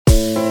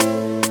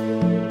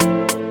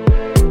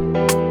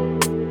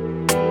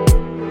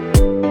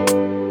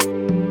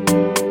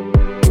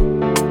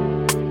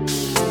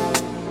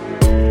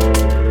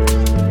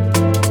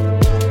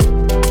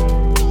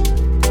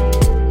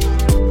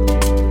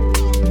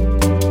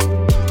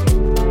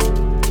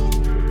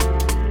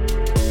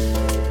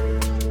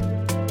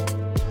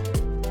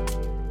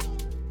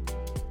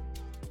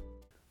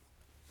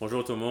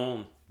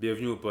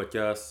au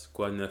podcast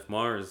Quoi de 9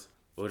 Mars.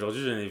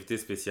 Aujourd'hui, j'ai un invité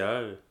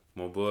spécial,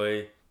 mon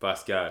boy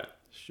Pascal.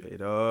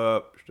 Straight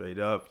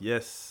up,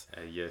 yes.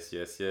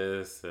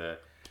 Yes.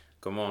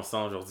 Comment on se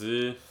sent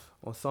aujourd'hui?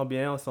 On se sent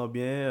bien.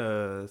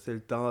 C'est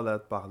le temps là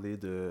de parler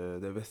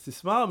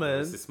d'investissement, man.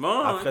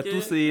 Investissement, Après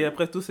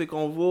tous ces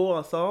convos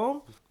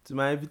ensemble, tu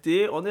m'as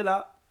invité, on est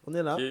là.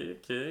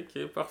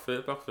 Ok, parfait.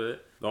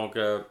 Donc,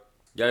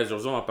 guys,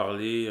 aujourd'hui, on va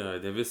parler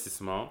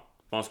d'investissement.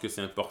 Je pense que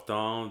c'est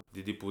important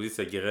de déposer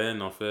sa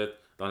graine, en fait,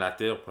 dans la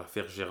terre pour la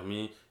faire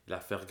germer, la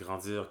faire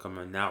grandir comme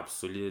un arbre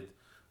solide.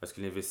 Parce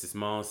que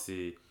l'investissement,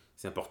 c'est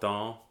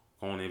important.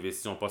 Quand on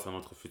investit, on passe à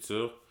notre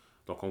futur.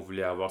 Donc, on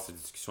voulait avoir cette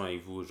discussion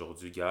avec vous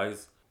aujourd'hui,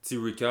 guys. Petit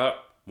recap,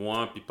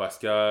 moi puis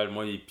Pascal,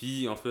 moi et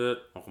Pi, en fait,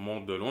 on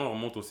remonte de loin, on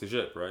remonte au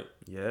cégep, right?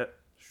 Yeah,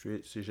 je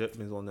suis cégep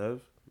Maisonneuve.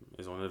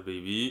 Maisonneuve,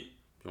 baby.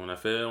 Puis on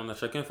a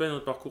chacun fait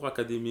notre parcours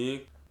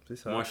académique. C'est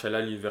ça. Moi, je suis allé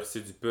à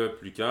l'université du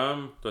peuple,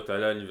 l'UQAM. Toi, t'es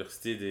allé à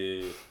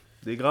l'université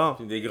Des grands.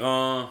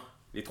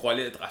 les 3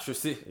 lettres,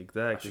 HEC.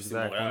 Exact.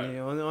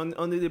 Montréal.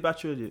 On est des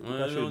bacheliers.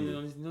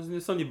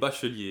 On est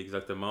bacheliers,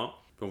 exactement.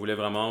 Puis on voulait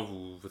vraiment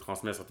vous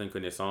transmettre certaines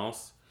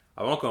connaissances.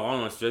 Avant qu'on rentre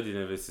dans le sujet des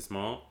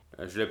investissements,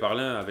 je voulais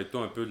parler avec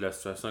toi un peu de la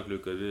situation avec le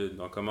COVID.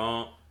 Donc,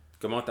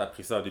 comment t'as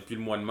pris ça depuis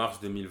le mois de mars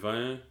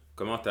 2020?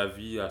 Comment ta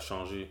vie a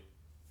changé?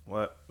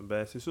 Ouais,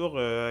 ben c'est sûr,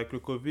 avec le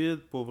COVID,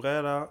 pour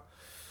vrai, là,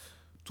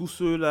 tous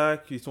ceux là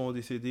qui sont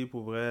décédés,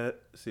 pour vrai,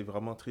 c'est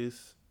vraiment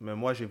triste. Mais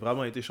moi, j'ai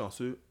vraiment été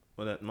chanceux,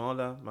 honnêtement,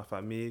 là. Ma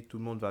famille, tout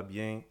le monde va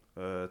bien.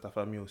 Ta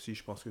famille aussi,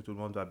 je pense que tout le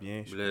monde va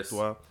bien. Bless.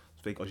 Toi,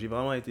 fait que j'ai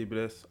vraiment été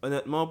blessé.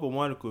 Honnêtement, pour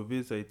moi, le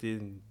COVID, ça a été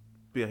une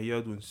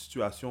période ou une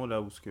situation là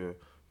où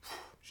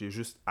j'ai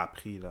juste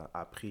appris, là.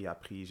 Appris.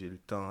 J'ai eu le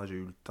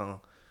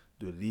temps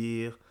de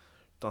lire,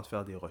 le temps de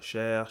faire des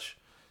recherches,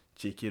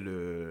 checker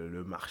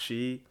le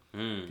marché.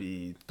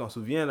 Puis, tu t'en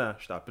souviens, là,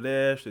 je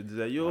t'appelais, je te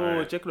disais, yo,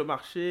 Ouais. check le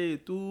marché et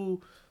tout.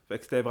 Fait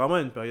que c'était vraiment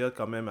une période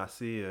quand même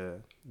assez,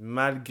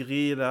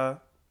 malgré,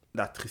 là,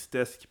 la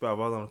tristesse qu'il peut y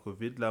avoir dans le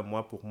COVID, là,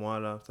 pour moi,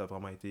 là, ça a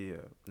vraiment été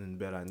une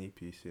belle année.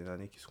 Puis c'est une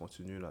année qui se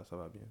continue, là, ça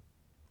va bien.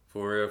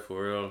 For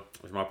real.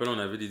 Je me rappelle, on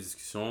avait des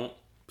discussions,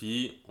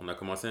 puis on a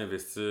commencé à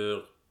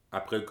investir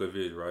après le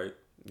COVID, right?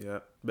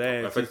 Yeah.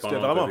 Ben, En fait, c'était pendant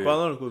le vraiment COVID.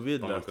 pendant le COVID,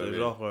 Pendant là. le C'était COVID.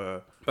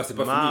 genre C'est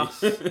pas mars.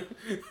 fini.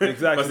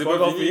 Exact, c'est pas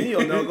encore fini,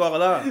 on est encore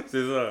là.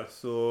 C'est ça.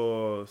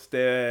 So,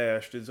 c'était,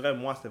 je te dirais,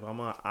 moi, c'était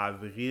vraiment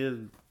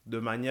avril de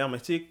manière, mais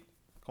tu sais,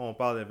 quand on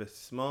parle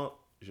d'investissement,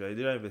 j'avais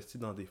déjà investi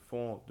dans des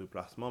fonds de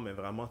placement, mais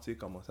vraiment, tu sais,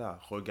 commencer à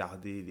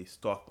regarder les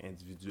stocks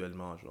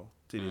individuellement, genre,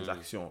 tu sais, les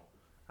actions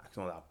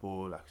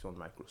d'Apple, actions de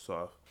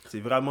Microsoft. C'est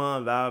vraiment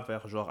là,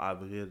 vers genre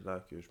avril,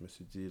 là, que je me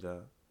suis dit, là,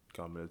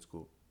 comme let's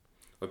go.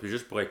 Ouais, puis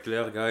juste pour être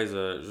clair, guys,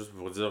 juste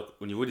pour vous dire,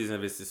 au niveau des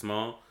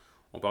investissements,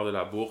 on parle de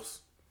la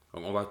bourse.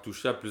 Donc, on va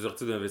toucher à plusieurs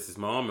types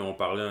d'investissements, mais on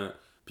parlait...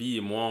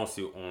 Puis moi,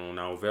 on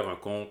a ouvert un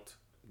compte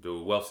de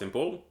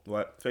Wealthsimple.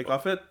 Ouais, fait qu'en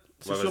fait,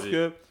 c'est Ouais, sûr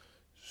vas-y.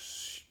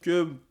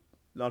 que,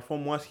 dans le fond,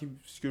 moi,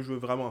 ce que je veux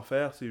vraiment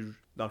faire, c'est,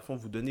 dans le fond,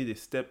 vous donner des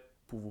steps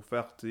pour vous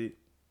faire, tu sais,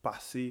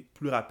 passer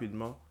plus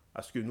rapidement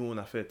à ce que nous, on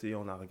a fait, tu sais,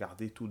 on a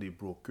regardé tous les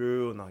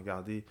brokers, on a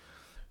regardé...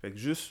 Fait que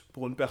juste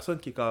pour une personne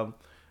qui est comme,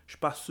 je suis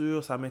pas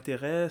sûr, ça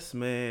m'intéresse,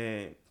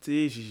 mais,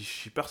 tu sais,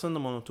 j'ai personne dans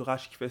mon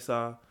entourage qui fait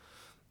ça.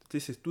 Tu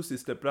sais, tous ces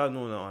steps-là,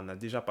 nous, on a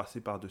déjà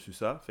passé par-dessus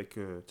ça. Fait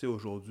que, tu sais,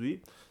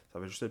 aujourd'hui, ça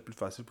va juste être plus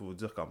facile pour vous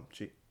dire comme,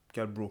 tu sais,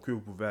 quel broker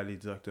vous pouvez aller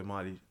directement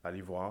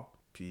aller voir.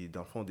 Puis,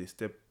 dans le fond, des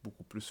steps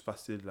beaucoup plus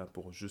faciles là,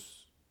 pour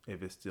juste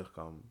investir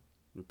comme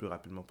le plus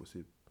rapidement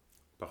possible.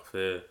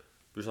 Parfait.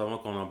 Juste avant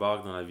qu'on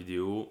embarque dans la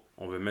vidéo,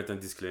 on va mettre un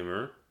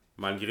disclaimer.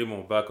 Malgré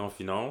mon bac en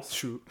finance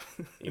True.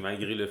 et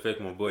malgré le fait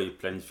que mon boy est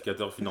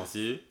planificateur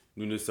financier,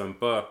 nous ne sommes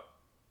pas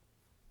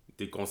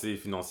des conseillers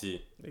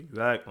financiers.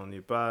 Exact. On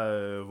n'est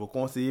pas vos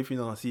conseillers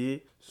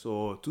financiers.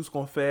 So, tout ce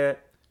qu'on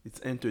fait,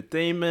 it's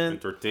entertainment.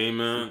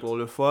 Entertainment, C'est pour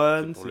le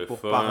fun, c'est pour c'est le pour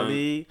fun,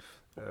 parler.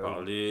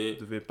 parler. Vous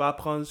ne devez pas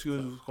prendre ce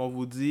qu'on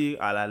vous dit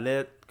à la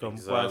lettre, comme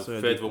quoi Exact. c'est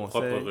un Faites des vos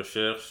conseils. propres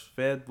recherches.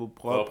 Faites vos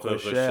propres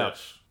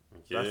recherches.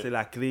 Ok? Ça, c'est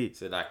la clé.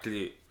 C'est la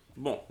clé.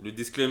 Bon, le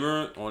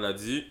disclaimer, on l'a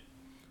dit.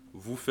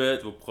 Vous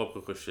faites vos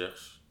propres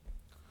recherches.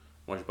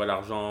 Moi, j'ai pas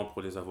l'argent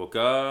pour les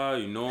avocats,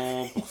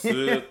 pour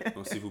ceux.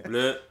 Donc, s'il vous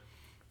plaît,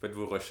 faites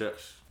vos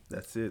recherches.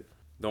 That's it.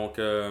 Donc,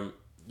 il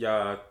y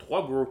a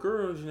 3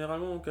 brokers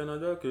généralement au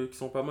Canada qui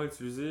sont pas mal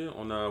utilisés.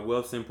 On a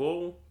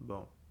Wealthsimple,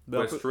 Bon.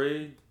 Ben, on peut-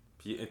 Trade,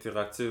 puis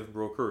Interactive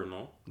Broker,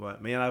 non? Ouais,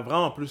 mais il y en a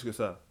vraiment plus que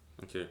ça.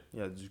 Ok. Il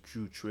y a du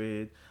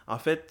Q-Trade. En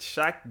fait,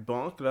 chaque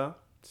banque, là,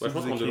 si Ouais, je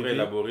pense vous qu'on devrait écrivez-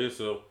 élaborer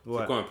sur c'est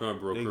Ouais. quoi un peu un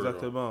broker. Genre.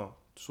 Exactement.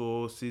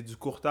 So, c'est du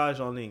courtage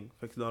en ligne.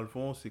 Fait que dans le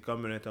fond, c'est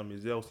comme un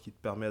intermédiaire ce qui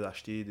te permet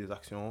d'acheter des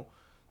actions,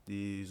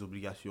 des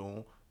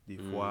obligations, des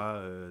fois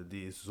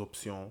des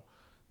options,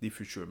 des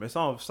futurs. Mais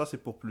ça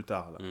c'est pour plus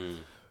tard, là.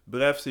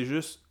 Bref, c'est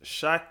juste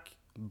chaque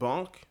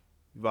banque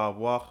va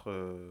avoir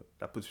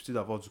la possibilité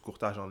d'avoir du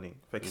courtage en ligne.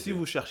 Fait que si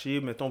vous cherchez,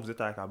 mettons, vous êtes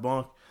avec la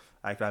banque,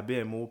 avec la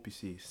BMO, puis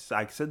c'est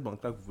avec cette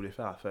banque-là que vous voulez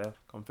faire affaire,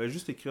 comme faites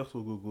juste écrire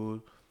sur Google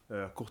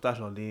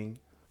courtage en ligne,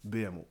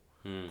 BMO.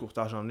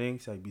 Courtage en ligne,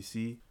 c'est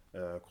IBC.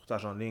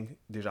 courtage en ligne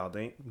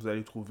Desjardins, vous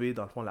allez trouver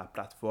dans le fond la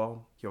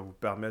plateforme qui va vous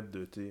permettre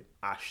de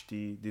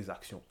acheter des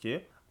actions. Ok.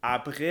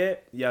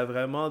 Après, il y a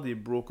vraiment des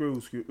brokers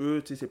où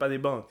eux, c'est pas des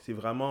banques, c'est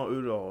vraiment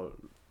eux,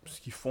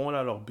 ce qu'ils font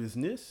là, leur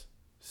business,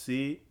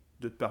 c'est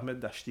de te permettre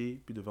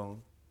d'acheter puis de vendre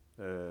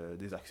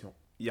des actions.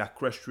 Il y a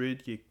Crash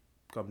Trade qui est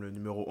comme le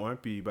numéro 1,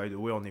 puis by the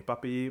way, on n'est pas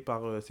payé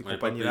par ces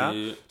compagnies-là.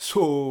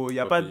 So, il n'y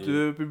a pas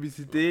de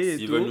publicité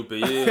S'ils veulent nous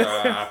payer,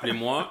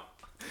 appelez-moi.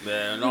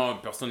 Mais non,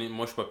 personne,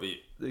 moi je suis pas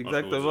payé.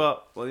 Exactement,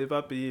 on n'est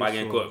pas payé. Pas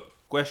gain quoi.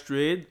 Crash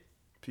Trade,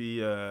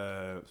 puis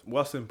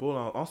Simple,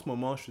 en ce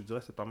moment, je te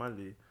dirais, c'est pas mal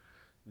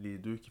les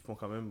deux qui font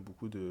quand même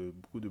beaucoup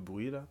de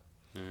bruit là.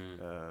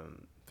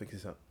 Fait que c'est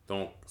ça.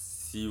 Donc,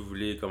 si vous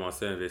voulez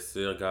commencer à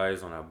investir,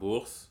 guys, dans la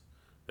bourse,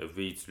 vous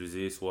pouvez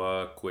utiliser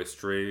soit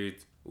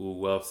Questrade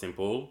ou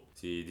Wealthsimple.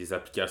 C'est des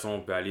applications,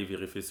 on peut aller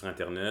vérifier sur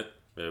Internet.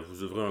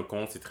 Vous ouvrez un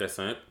compte, c'est très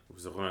simple.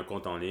 Vous ouvrez un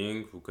compte en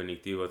ligne, vous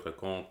connectez votre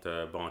compte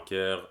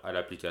bancaire à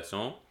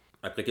l'application.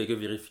 Après quelques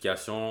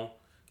vérifications,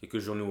 quelques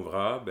journées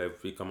ouvrables, vous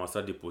pouvez commencer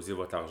à déposer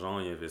votre argent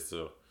et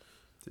investir.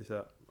 C'est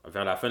ça.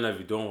 Vers la fin de la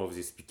vidéo, on va vous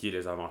expliquer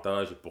les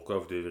avantages et pourquoi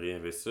vous devriez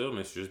investir,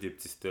 mais c'est juste des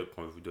petits steps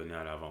qu'on va vous donner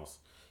à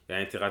l'avance. Il y a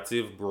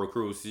Interactive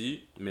Broker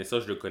aussi, mais ça,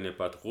 je ne le connais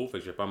pas trop, fait que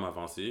je ne vais pas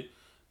m'avancer.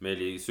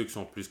 Mais ceux qui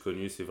sont plus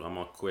connus, c'est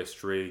vraiment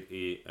Questrade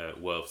et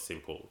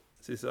Wealthsimple.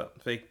 C'est ça.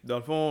 Fait que dans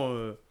le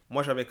fond,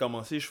 moi, j'avais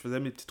commencé, je faisais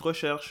mes petites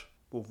recherches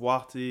pour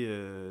voir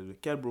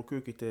lequel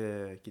broker qui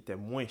était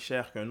moins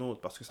cher qu'un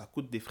autre, parce que ça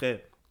coûte des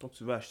frais. Donc,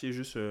 tu veux acheter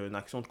juste une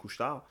action de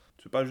couche-tard,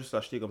 tu ne peux pas juste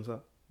l'acheter comme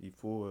ça. Il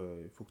faut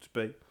que tu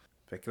payes.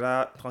 Fait que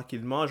là,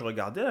 tranquillement, je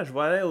regardais, là, je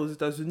voyais aux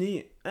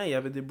États-Unis, il y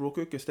avait des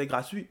brokers que c'était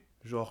gratuit,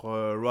 genre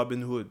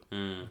Robinhood.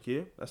 Ok,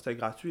 là, c'était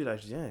gratuit. Là,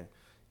 je dis,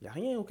 il n'y a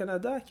rien au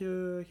Canada qui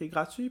est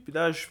gratuit. Puis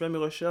là, je fais mes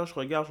recherches, je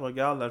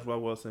regarde, là, je vois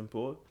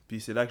Wealthsimple.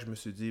 Puis c'est là que je me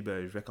suis dit,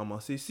 je vais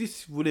commencer. Si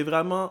vous voulez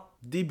vraiment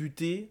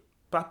débuter,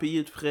 pas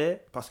payer de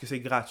frais, parce que c'est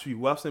gratuit.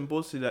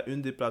 Wealthsimple, c'est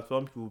une des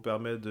plateformes qui vous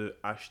permet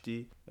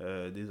d'acheter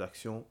des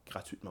actions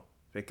gratuitement.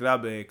 Fait que là,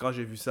 quand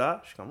j'ai vu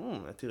ça, je suis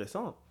comme,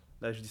 intéressant.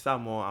 Là, je dis ça à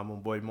mon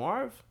boy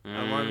Marv.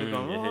 Marv est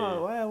comme,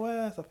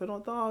 ouais, ça fait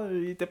longtemps.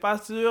 Il était pas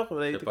sûr.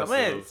 Là, il était comme,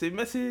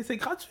 mais c'est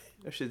gratuit.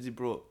 Là, je te dis,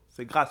 bro,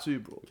 c'est gratuit,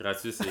 bro.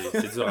 Gratuit,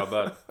 c'est dur à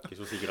battre. Quelque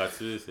chose qui est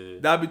gratuit, c'est...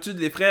 D'habitude,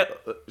 les frais,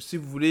 si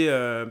vous voulez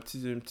un petit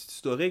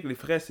historique, les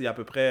frais, c'est à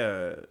peu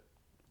près,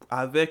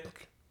 avec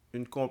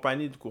une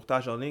compagnie de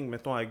courtage en ligne,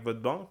 mettons avec votre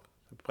banque,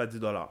 c'est à peu près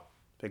 10$.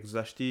 Fait que vous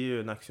achetez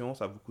une action,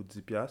 ça vous coûte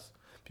 10$.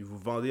 Puis vous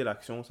vendez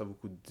l'action, ça vous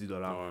coûte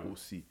 10$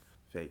 aussi.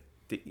 Fait que,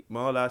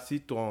 techniquement, là,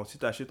 si tu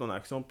achètes ton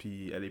action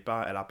puis elle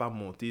a pas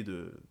monté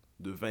de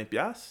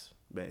 20$,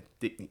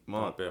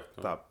 techniquement,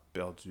 tu as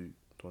perdu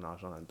ton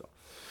argent là-dedans.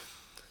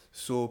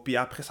 Puis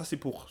après, ça,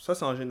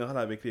 c'est en général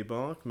avec les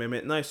banques. Mais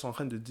maintenant, ils sont en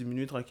train de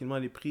diminuer tranquillement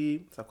les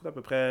prix. Ça coûte à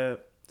peu près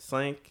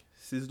 5-6$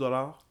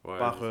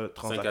 par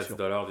transaction.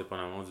 5 à 10$,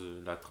 dépendamment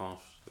de la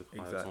tranche de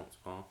transaction que tu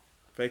prends.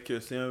 Fait que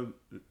c'est un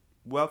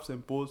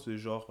Wealthsimple, c'est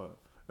genre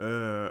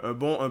un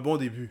bon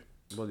début.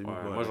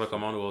 Moi, je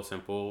recommande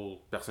Wealthsimple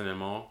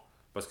personnellement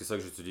parce que c'est ça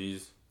que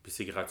j'utilise. Puis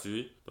c'est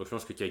gratuit. Donc, je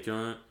pense que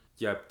quelqu'un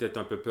qui a peut-être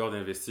un peu peur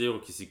d'investir ou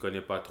qui s'y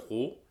connaît pas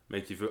trop,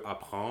 mais qui veut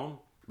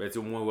apprendre,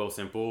 au moins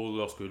Wealthsimple,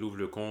 lorsque il ouvre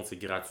le compte, c'est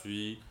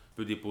gratuit.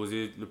 Peut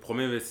déposer, le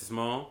premier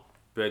investissement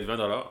peut être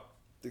 20$.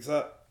 C'est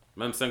ça.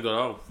 Même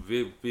 5$,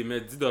 vous pouvez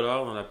mettre 10$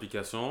 dans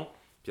l'application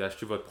puis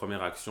acheter votre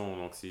première action.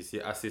 Donc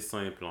c'est assez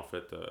simple en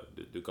fait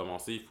de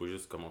commencer, il faut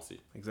juste commencer.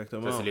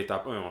 Exactement. Ça c'est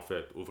l'étape 1 en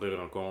fait, ouvrir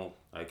un compte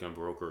avec un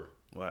broker.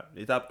 Ouais,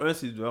 l'étape 1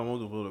 c'est vraiment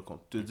d'ouvrir le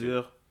compte. Te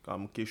dire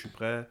comme ok je suis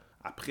prêt.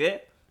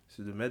 Après,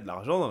 c'est de mettre de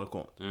l'argent dans le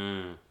compte.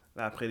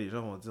 Là après les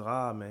gens vont dire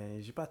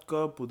mais j'ai pas de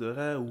cob pour de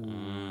vrai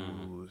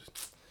ou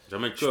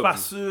jamais de cob. Je suis pas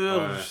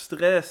sûr, je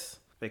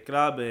stresse. Fait que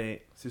là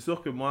c'est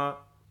sûr que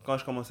moi quand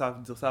je commençais à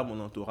dire ça à mon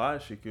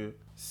entourage, c'est que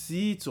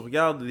si tu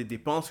regardes les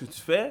dépenses que tu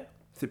fais,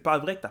 c'est pas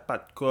vrai que t'as pas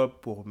de cob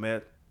pour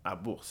mettre à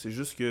bourse. C'est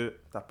juste que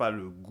t'as pas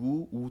le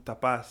goût ou t'as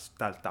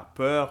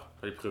peur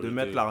de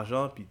mettre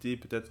l'argent puis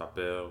peut-être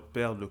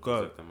perdre le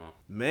cob. Exactement.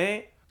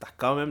 Mais t'as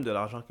quand même de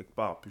l'argent quelque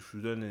part. Puis je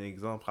vous donne un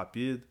exemple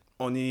rapide.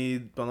 On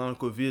est pendant le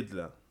COVID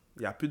là.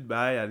 Il n'y a plus de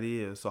bail à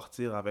aller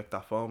sortir avec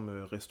ta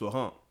femme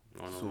restaurant.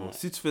 Non.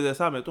 Si tu faisais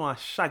ça, mettons, à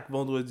chaque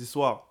vendredi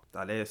soir, tu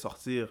allais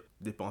sortir,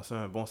 dépenser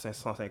un bon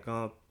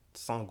 550,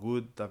 100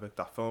 good avec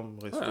ta femme,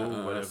 resto,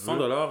 whatever.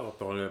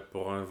 100$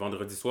 pour un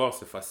vendredi soir,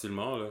 c'est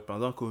facilement. Là.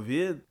 Pendant le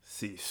COVID,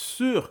 c'est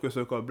sûr que ce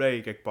cob-là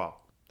est quelque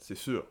part. C'est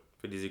sûr.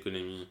 Fais des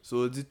économies.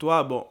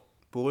 Dis-toi,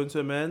 pour une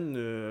semaine,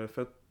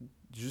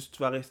 tu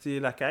vas rester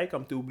la caille,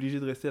 comme tu es obligé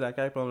de rester la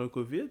caille pendant le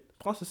COVID.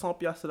 Prends ce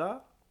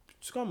 100$-là, puis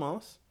tu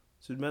commences.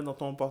 Tu le mets dans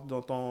ton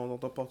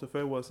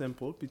portefeuille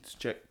Wealthsimple, puis tu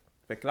check.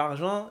 Fait que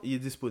l'argent, il est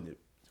disponible.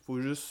 Il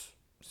faut juste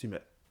s'y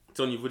mettre.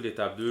 Au niveau de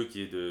l'étape 2,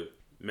 qui est de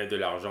mettre de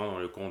l'argent dans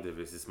le compte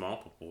d'investissement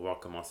pour pouvoir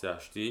commencer à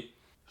acheter,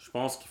 je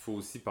pense qu'il faut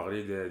aussi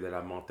parler de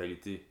la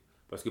mentalité.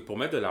 Parce que pour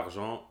mettre de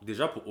l'argent,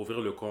 déjà pour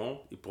ouvrir le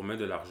compte et pour mettre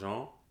de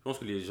l'argent, je pense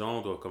que les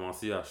gens doivent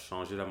commencer à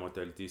changer la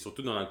mentalité.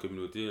 Surtout dans la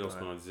communauté,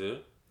 lorsqu'on en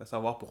disait. À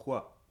savoir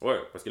pourquoi. Ouais,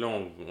 parce que là,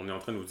 on est en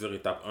train de vous dire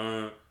étape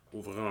 1,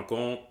 ouvrir un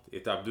compte.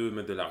 Étape 2,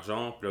 mettre de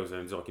l'argent. Puis là, vous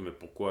allez me dire, OK, mais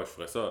pourquoi je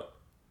ferais ça?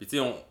 Puis tu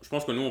sais, je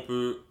pense que nous, on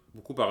peut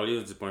beaucoup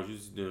parler du point de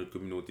vue de notre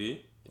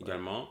communauté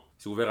également.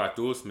 C'est ouvert à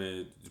tous,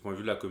 mais du point de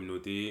vue de la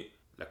communauté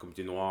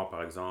noire,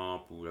 par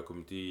exemple, ou la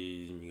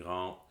communauté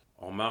immigrante,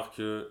 on remarque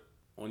que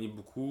on est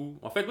beaucoup...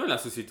 En fait, même la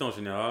société en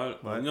général,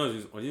 on est dans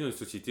une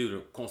société de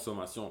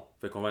consommation.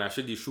 Fait qu'on va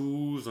acheter des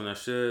choses,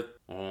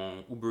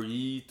 on Uber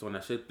Eats, on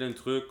achète plein de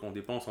trucs, on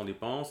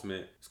dépense,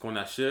 mais ce qu'on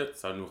achète,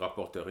 ça ne nous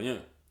rapporte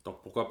rien.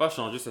 Donc, pourquoi pas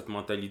changer cette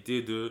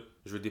mentalité de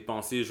je vais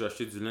dépenser, je vais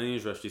acheter du linge,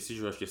 je vais acheter ci,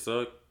 je vais acheter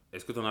ça.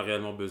 Est-ce que tu en as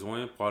réellement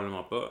besoin?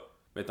 Probablement pas.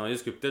 Mais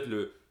tandis que peut-être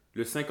le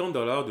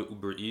 $50 de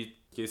Uber Eats,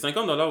 okay,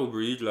 $50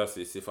 Uber Eats, là,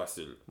 c'est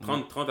facile.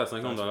 30 à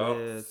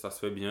 $50, ça se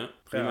fait bien.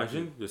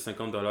 Imagine, le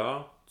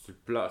 $50, tu le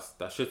places,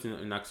 tu achètes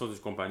une action d'une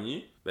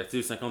compagnie, ben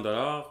tu sais, le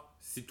 $50,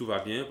 si tout va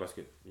bien, parce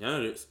qu'il y a un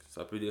risque,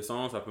 ça peut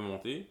descendre, ça peut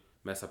monter,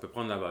 mais ça peut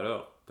prendre de la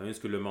valeur. Tandis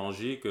que le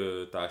manger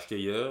que tu as acheté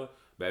hier,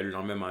 ben le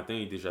lendemain matin,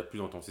 il est déjà plus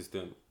dans ton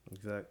système.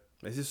 Exact.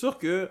 Mais c'est sûr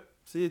que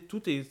c'est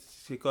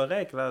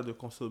correct là, de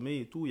consommer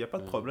et tout, il n'y a pas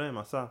de problème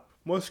à ça.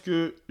 Moi, ce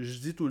que je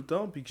dis tout le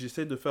temps, puis que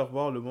j'essaie de faire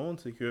voir le monde,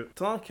 c'est que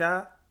tant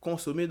qu'à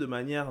consommer de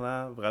manière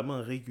là,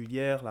 vraiment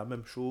régulière la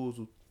même chose,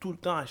 ou tout le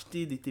temps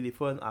acheter des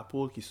téléphones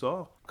Apple qui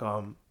sortent,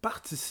 comme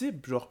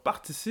participe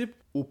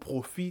au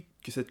profit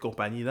que cette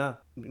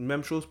compagnie-là.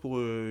 Même chose pour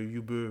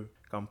Uber.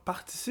 Comme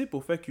participe au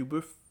fait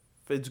qu'Uber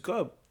fait du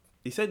cob.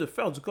 Essaye de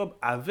faire du cob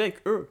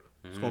avec eux.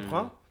 Tu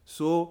comprends?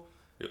 So,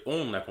 et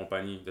on la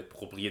compagnie, d'être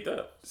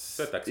propriétaire,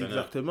 c'est être actionnaire.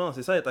 Exactement,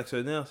 c'est ça être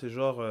actionnaire, c'est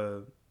genre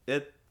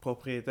être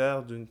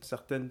propriétaire d'une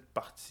certaine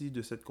partie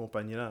de cette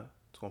compagnie-là.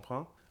 Tu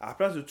comprends? À la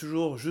place de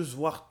toujours juste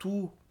voir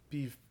tout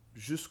puis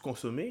juste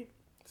consommer,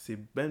 c'est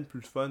bien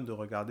plus fun de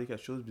regarder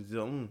quelque chose et de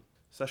dire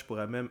ça, je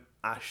pourrais même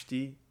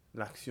acheter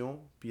l'action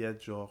puis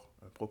être genre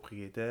un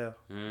propriétaire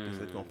de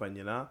cette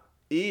compagnie-là.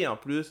 Et en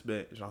plus,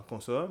 ben, j'en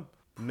consomme.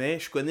 Mais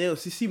je connais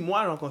aussi, si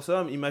moi j'en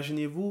consomme,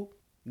 imaginez-vous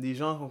des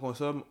gens qu'on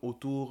consomme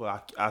autour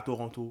à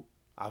Toronto,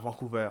 à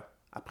Vancouver.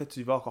 Après,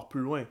 tu vas encore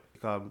plus loin,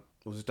 comme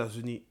aux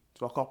États-Unis. Tu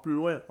vas encore plus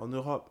loin, en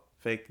Europe.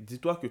 Fait que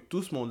dis-toi que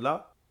tout ce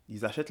monde-là,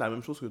 ils achètent la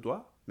même chose que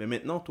toi. Mais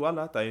maintenant, toi,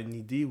 là, tu as une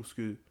idée où ce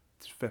que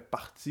tu fais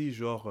partie,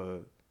 genre,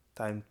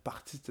 tu as une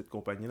partie de cette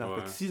compagnie-là. Ouais.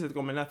 Fait que si cette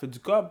compagnie-là fait du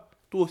cob,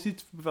 toi aussi,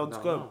 tu peux faire du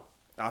cob.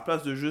 À la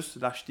place de juste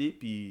l'acheter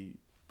puis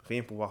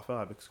rien pouvoir faire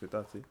avec ce que tu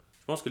as, tu sais.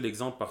 Je pense que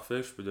l'exemple parfait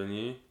que je peux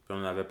donner, puis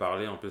on en avait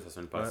parlé en plus la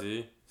semaine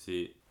passée,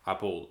 c'est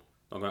Apple.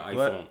 Donc un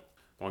iPhone.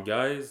 Donc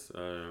guys,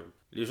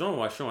 les gens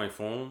vont acheter un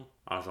iPhone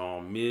à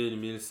genre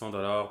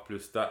 1000-1100$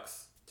 plus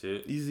taxes.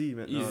 Easy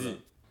maintenant. Easy. Là.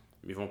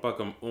 Mais ils vont pas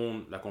comme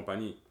own la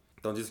compagnie.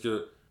 Tandis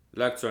que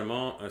là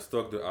actuellement, un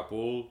stock de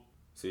Apple,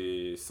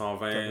 c'est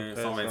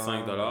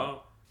 125$.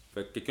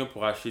 Fait que quelqu'un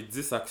pourra acheter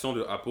 10 actions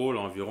de Apple à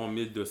environ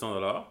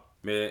 1200$.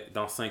 Mais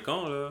dans 5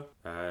 ans, là,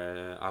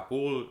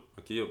 Apple,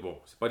 ok, bon,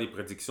 c'est pas des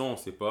prédictions, on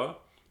sait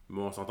pas.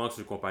 Mais on s'entend que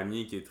c'est une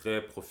compagnie qui est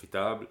très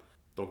profitable.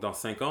 Donc dans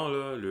 5 ans,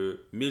 là,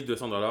 le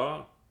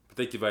 1200$,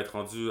 peut-être qu'il va être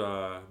rendu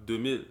à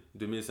 2000,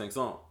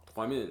 2500,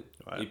 3000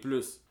 et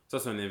plus. Ça,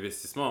 c'est un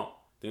investissement.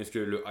 Tandis que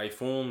le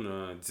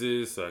iPhone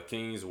 10,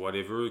 15,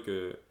 whatever,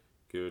 que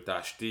tu as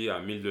acheté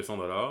à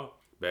 1200$,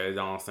 ben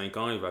dans 5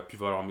 ans, il va plus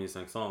valoir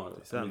 1500.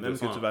 C'est ça, 1200. même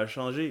que tu vas le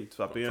changer. Tu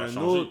vas payer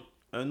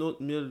un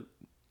autre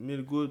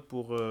 1000 good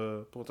pour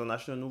t'en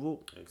acheter un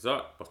nouveau.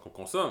 Exact, parce qu'on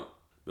consomme.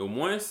 Mais au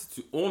moins, si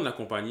tu owns la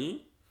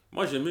compagnie,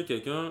 moi j'aime mieux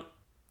quelqu'un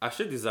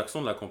achète des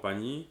actions de la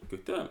compagnie que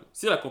tu aimes.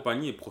 Si la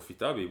compagnie est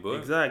profitable et bonne.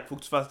 Exact, il faut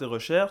que tu fasses des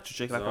recherches, tu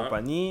checkes la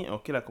compagnie.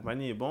 Ok, la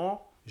compagnie est bonne,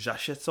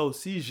 j'achète ça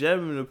aussi,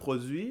 j'aime le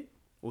produit.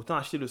 Autant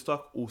acheter le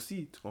stock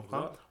aussi, tu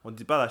comprends? Exact. On ne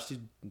dit pas d'acheter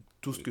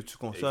tout ce que tu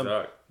consommes,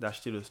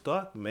 d'acheter le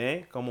stock,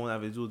 mais comme on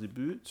avait dit au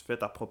début, tu fais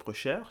ta propre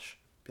recherche,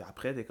 puis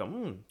après, tu es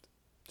comme,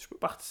 je peux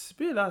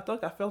participer là, tant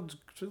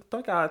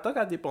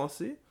qu'à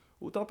dépenser,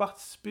 autant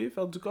participer,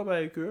 faire du com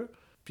avec eux.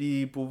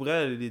 Puis pour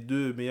vrai, les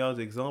deux meilleurs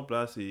exemples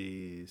là,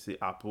 c'est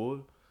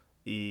Apple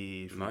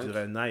et je vous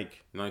dirais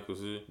Nike. Nike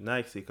aussi.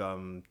 Nike, c'est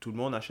comme tout le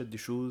monde achète des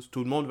choses,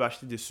 tout le monde veut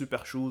acheter des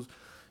super choses.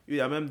 Il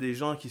y a même des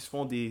gens qui se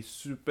font des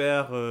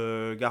super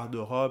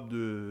garde-robes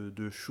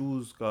de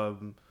choses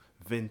comme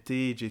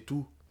vintage et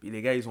tout. Puis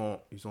les gars, ils ont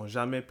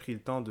jamais pris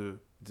le temps de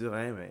dire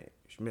mais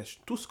je mets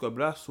tout ce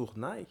cob-là sur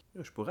Nike.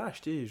 Je pourrais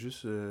acheter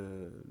juste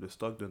le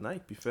stock de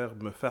Nike puis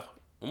me faire...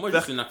 Au moins,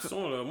 juste une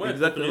action. Là. Moi,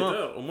 exactement.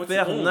 Au moins,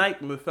 faire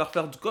Nike, me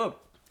faire du cob.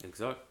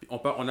 Exact. Puis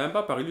on n'a même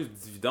pas parlé de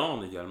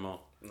dividendes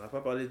également. On n'a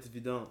pas parlé de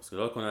dividendes. Parce que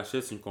lorsqu'on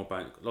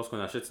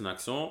achète une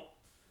action,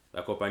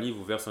 la compagnie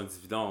vous verse un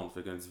dividende.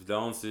 Fait qu'un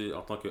dividende, c'est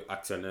en tant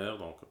qu'actionnaire,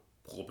 donc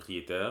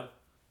propriétaire,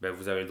 ben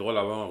vous avez le droit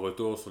d'avoir un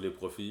retour sur les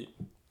profits.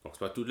 Donc, c'est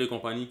pas toutes les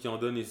compagnies qui en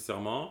donnent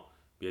nécessairement.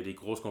 Puis il y a des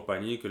grosses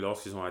compagnies que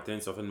lorsqu'ils ont atteint une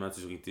certaine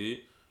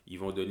maturité, ils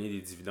vont donner des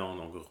dividendes.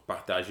 Donc,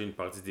 partager une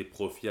partie des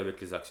profits avec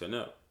les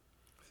actionnaires.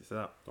 C'est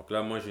ça. Donc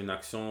là, moi,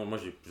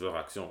 j'ai plusieurs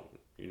actions.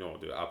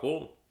 De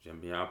Apple. J'aime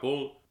bien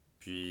Apple.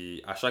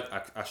 Puis, à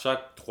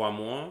chaque 3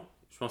 mois,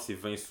 je pense que c'est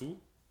 20 sous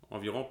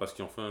environ parce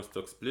qu'ils ont fait un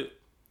stock split.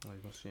 Ouais,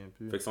 je m'en souviens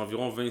plus. Fait que c'est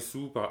environ 20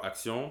 sous par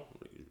action.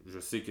 je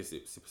sais que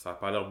ça n'a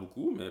pas l'air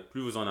beaucoup, mais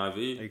plus vous en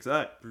avez,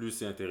 Exact. plus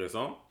c'est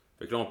intéressant.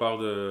 Fait que là, on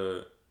parle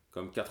de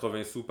comme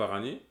 80 sous par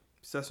année.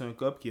 Puis ça, c'est un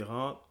cop qui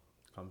rentre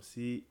comme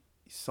si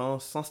sans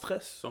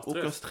stress. Sans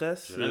Aucun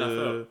stress. stress. J'ai rien à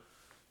faire.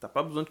 T'as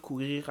pas besoin de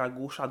courir à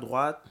gauche, à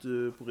droite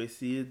pour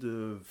essayer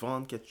de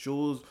vendre quelque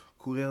chose,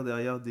 courir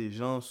derrière des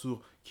gens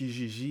sur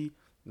Kijiji.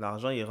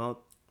 L'argent, il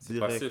rentre C'est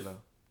direct. passif.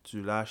 Là.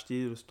 Tu l'as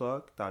acheté le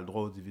stock, t'as le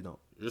droit au dividende.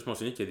 Juste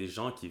mentionner qu'il y a des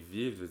gens qui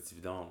vivent de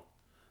dividendes.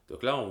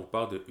 Donc là, on vous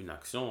parle d'une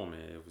action,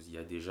 mais il y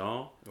a des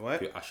gens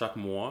qu'à chaque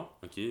mois,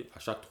 à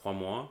chaque 3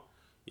 mois,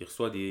 ils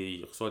reçoivent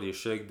des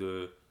chèques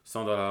de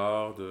 100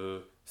 $,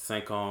 de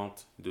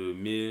 50, de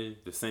 1000,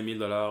 de 5000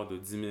 $, de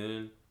 10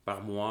 000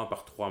 par mois,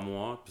 par 3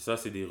 mois. Puis ça,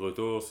 c'est des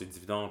retours, c'est des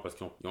dividendes parce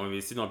qu'ils ont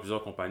investi dans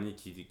plusieurs compagnies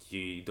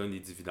qui donnent des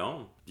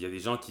dividendes. Puis il y a des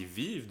gens qui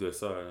vivent de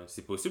ça.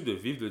 C'est possible de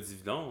vivre de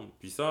dividendes.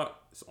 Puis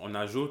ça, on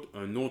ajoute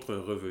un autre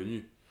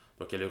revenu.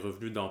 Donc il y a le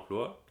revenu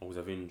d'emploi. Donc vous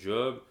avez une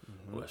job,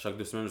 à chaque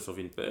 2 semaines, vous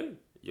recevez une paye.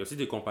 Il y a aussi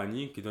des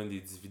compagnies qui donnent des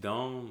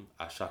dividendes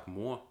à chaque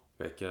mois.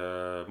 Fait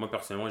que moi,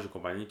 personnellement, j'ai des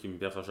compagnies qui me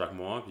versent à chaque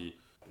mois. Puis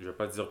je vais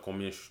pas dire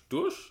combien je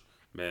touche,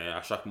 mais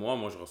à chaque mois,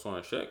 moi, je reçois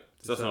un chèque.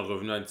 Ça, c'est un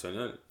revenu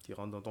additionnel. Qui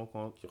rentre dans ton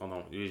compte.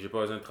 Et j'ai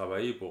pas besoin de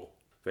travailler pour.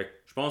 Fait que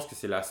je pense que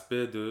c'est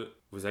l'aspect de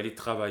vous allez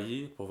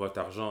travailler pour votre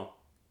argent.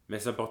 Mais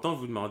c'est important de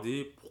vous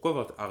demander pourquoi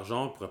votre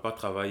argent ne pourrait pas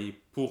travailler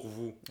pour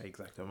vous.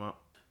 Exactement.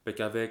 Fait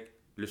qu'avec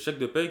le chèque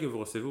de paye que vous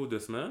recevez aux 2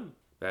 semaines,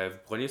 vous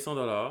prenez 100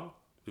 $,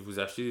 puis vous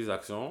achetez des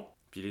actions,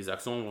 puis les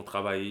actions vont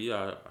travailler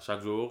à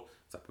chaque jour.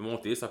 Ça peut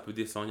monter, ça peut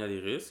descendre, il y a des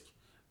risques,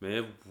 mais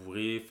vous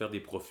pourrez faire des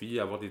profits,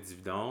 avoir des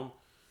dividendes,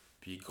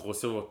 puis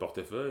grossir votre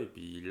portefeuille.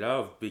 Puis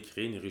là, vous pouvez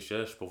créer une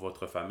richesse pour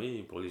votre famille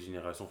et pour les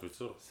générations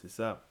futures. C'est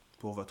ça.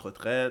 Pour votre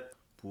retraite,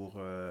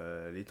 pour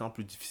les temps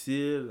plus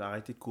difficiles,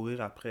 arrêter de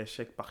courir après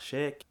chèque par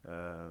chèque.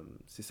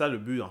 C'est ça le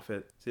but, en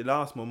fait. C'est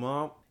là, en ce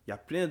moment, il y a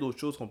plein d'autres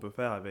choses qu'on peut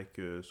faire avec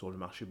sur le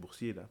marché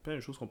boursier. Là. Plein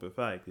de choses qu'on peut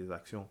faire avec les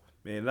actions.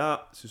 Mais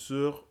là, c'est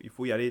sûr, il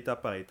faut y aller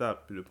étape par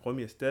étape. Puis le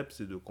premier step,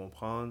 c'est de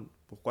comprendre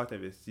pourquoi tu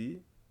investis.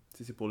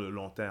 C'est pour le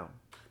long terme.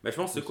 Mais je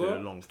pense que c'est quoi?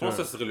 Je pense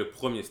que ça serait le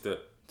premier step.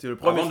 C'est le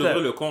premier Avant step.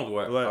 d'ouvrir le compte,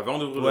 ouais. Avant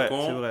d'ouvrir le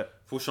compte, il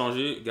faut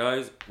changer,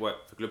 guys. Ouais.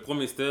 Fait que le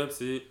premier step,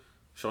 c'est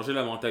changer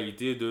la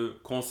mentalité de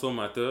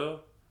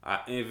consommateur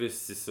à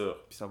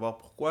investisseur. Puis savoir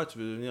pourquoi tu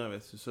veux devenir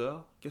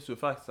investisseur. Qu'est-ce que tu veux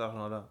faire avec cet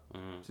argent-là?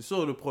 C'est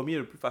sûr, le premier,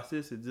 le plus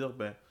facile, c'est de dire,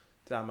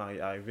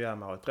 arrivé à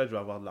ma retraite, je vais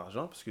avoir de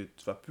l'argent parce que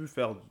tu vas plus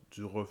faire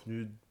du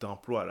revenu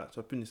d'emploi, là. Tu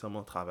vas plus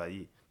nécessairement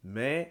travailler.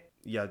 Mais,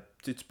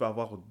 tu peux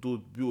avoir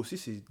d'autres buts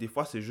aussi. Des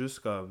fois, c'est juste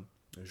comme,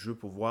 je veux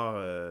pouvoir,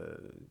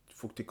 il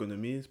faut que tu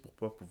économises pour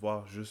pas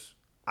pouvoir juste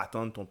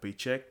attendre ton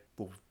paycheck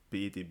pour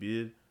payer tes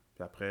bills.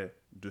 Puis après,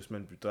 2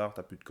 semaines plus tard, tu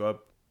n'as plus de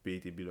cop, payer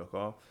tes bills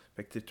encore.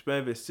 Fait que tu peux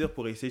investir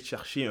pour essayer de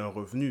chercher un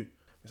revenu.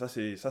 Mais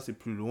ça, c'est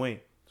plus loin.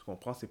 Tu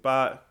comprends? C'est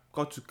pas...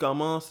 Quand tu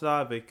commences là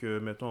avec,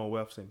 mettons, un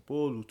Wealth Simple,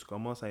 où tu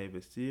commences à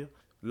investir,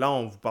 là,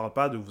 on ne vous parle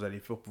pas de vous allez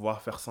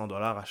pouvoir faire 100 $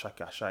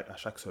 à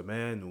chaque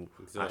semaine ou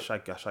à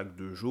chaque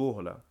 2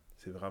 jours. Là.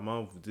 C'est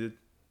vraiment, vous dites,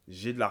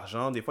 j'ai de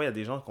l'argent. Des fois, il y a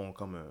des gens qui ont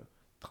comme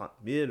 30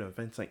 000,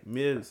 25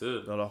 000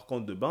 dans leur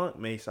compte de banque,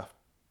 mais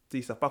ils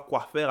ne savent pas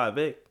quoi faire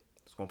avec.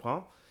 Tu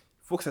comprends?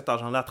 Il faut que cet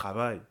argent-là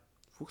travaille.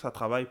 Il faut que ça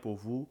travaille pour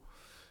vous.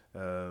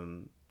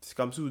 C'est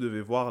comme si vous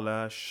devez voir,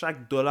 là,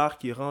 chaque dollar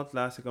qui rentre,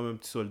 là, c'est comme un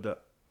petit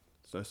soldat.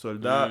 C'est un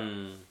soldat,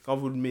 quand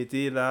vous le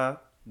mettez,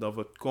 là, dans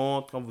votre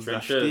compte, quand vous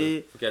achetez,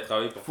 il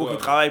faut qu'il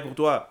travaille pour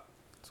toi.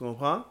 Tu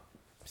comprends?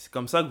 C'est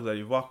comme ça que vous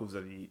allez voir que vous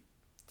allez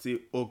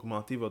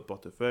augmenter votre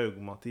portefeuille,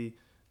 augmenter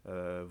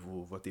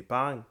votre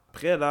épargne.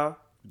 Après,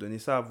 là, vous donnez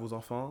ça à vos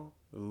enfants,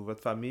 ou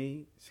votre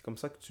famille. C'est comme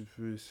ça que tu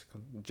peux... C'est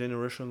comme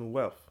generational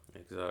wealth.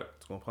 Exact.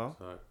 Tu comprends?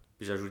 Exact.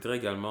 Puis j'ajouterais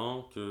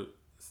également que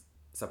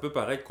ça peut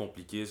paraître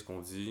compliqué ce qu'on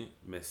dit,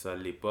 mais ça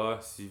ne l'est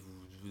pas si vous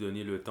vous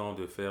donnez le temps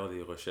de faire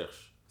des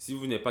recherches. Si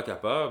vous n'êtes pas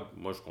capable,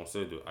 moi je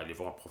conseille d'aller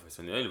voir un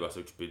professionnel, il va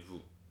s'occuper de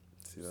vous.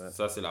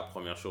 Ça, c'est la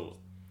première chose.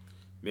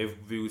 Mais vous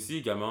pouvez aussi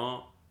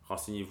également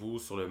renseignez-vous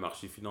sur le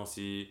marché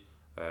financier,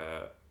 vous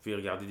pouvez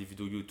regarder des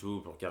vidéos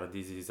YouTube,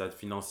 regarder des aides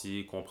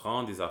financiers,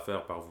 comprendre des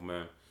affaires par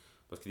vous-même.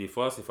 Parce que des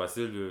fois, c'est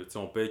facile de,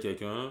 on paye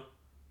quelqu'un,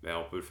 mais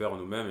on peut le faire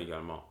nous-mêmes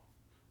également.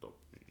 Donc,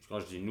 quand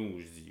je dis nous,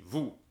 je dis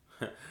vous.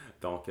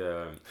 Donc,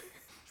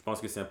 je pense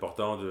que c'est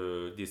important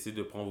d'essayer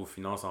de prendre vos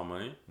finances en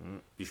main.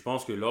 Puis je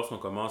pense que lorsqu'on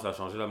commence à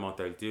changer la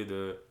mentalité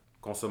de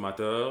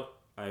consommateur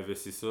à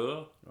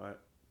investisseur,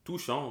 tout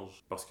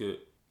change. Parce que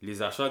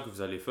les achats que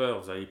vous allez faire,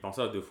 vous allez penser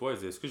à 2 fois.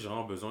 Est-ce que j'ai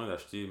vraiment besoin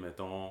d'acheter,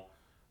 mettons,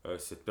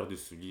 cette paire de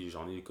souliers?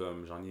 J'en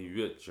ai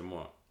 8 chez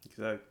moi.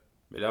 Exact.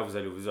 Mais là, vous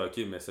allez vous dire, OK,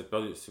 mais cette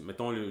paire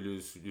mettons, le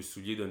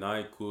soulier de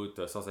Nike coûte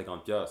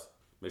 150$.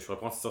 Mais je pourrais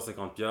prendre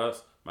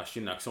 150$, m'acheter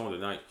une action de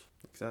Nike.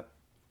 Exact.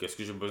 Est-ce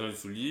que j'ai besoin du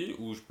soulier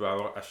ou je peux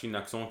acheter une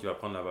action qui va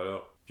prendre la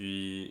valeur?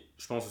 Puis,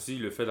 je pense aussi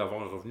le fait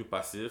d'avoir un revenu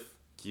passif,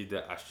 qui est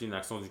d'acheter une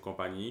action d'une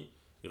compagnie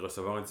et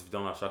recevoir un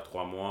dividende à chaque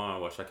 3 mois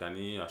ou à chaque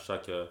année, à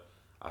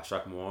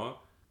chaque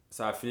mois,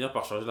 ça va finir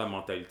par changer la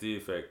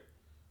mentalité. Fait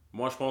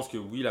moi, je pense que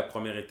oui, la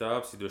première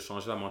étape, c'est de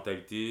changer la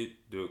mentalité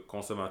de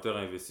consommateur à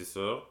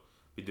investisseur,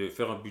 puis de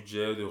faire un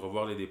budget, de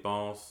revoir les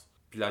dépenses,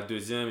 Puis la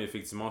deuxième,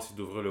 effectivement, c'est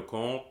d'ouvrir le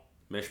compte.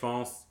 Mais je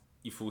pense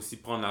qu'il faut aussi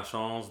prendre la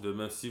chance de,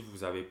 même si vous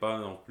n'avez pas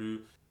non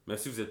plus, même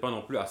si vous n'êtes pas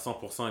non plus à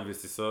 100%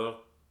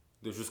 investisseur,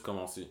 de juste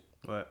commencer.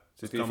 Ouais.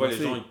 Parce que des fois, les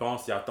gens, ils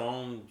pensent, ils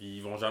attendent, puis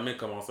ils vont jamais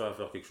commencer à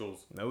faire quelque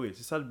chose. Ah oui,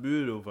 c'est ça le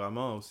but, là,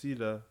 vraiment aussi,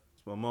 là.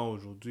 Ce moment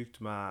aujourd'hui que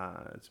tu m'as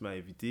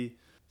invité,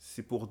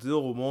 c'est pour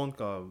dire au monde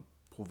que,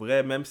 pour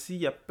vrai, même s'il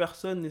n'y a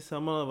personne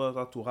nécessairement dans votre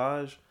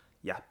entourage,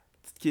 il y a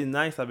ce qui est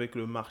nice avec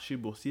le marché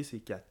boursier, c'est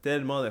qu'il y a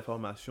tellement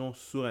d'informations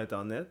sur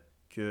Internet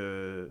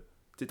que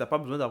tu n'as pas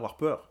besoin d'avoir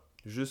peur.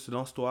 Juste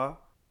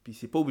lance-toi, puis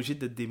c'est pas obligé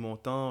d'être des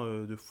montants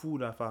de fou,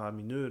 là,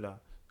 faramineux, là.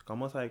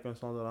 Commence avec un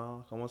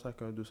 100$, commence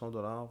avec un 200$,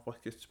 voir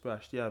ce que tu peux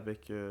acheter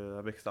avec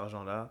cet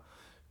argent-là.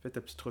 Fais ta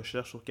petite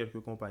recherche sur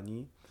quelques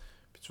compagnies.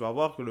 Puis tu vas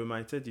voir que le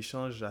mindset, il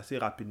change assez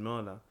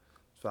rapidement, là.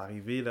 Tu vas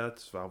arriver, là,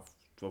 tu vas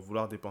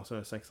vouloir dépenser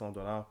un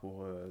 500$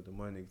 pour,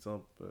 donne-moi un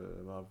exemple,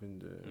 Marvin,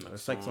 un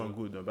 500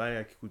 gouttes, un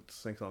bail qui coûte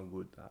 500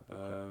 gouttes.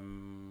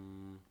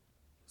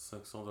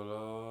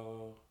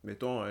 500$.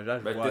 Mettons, là,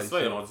 je Ben, vois Tesla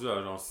ici, est rendu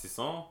à genre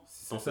 600,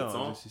 c'est 600, ça,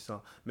 700.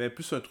 600. Mais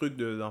plus un truc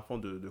d'enfant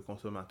de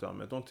consommateur.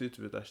 Mettons, tu sais,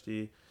 tu veux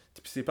t'acheter.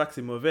 Puis c'est pas que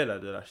c'est mauvais là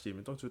de l'acheter.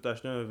 Mettons que tu veux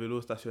t'acheter un vélo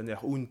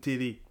stationnaire ou une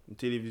télé. Une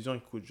télévision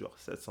qui coûte genre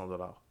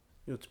 700$.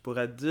 Yo, tu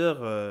pourrais te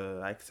dire,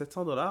 avec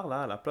 700$,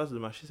 là, à la place de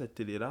m'acheter cette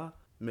télé-là,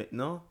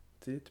 maintenant,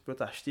 tu sais, tu peux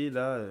t'acheter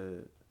là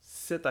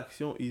 7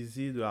 actions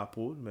Easy de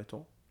Apple,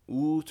 mettons.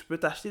 Ou tu peux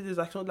t'acheter des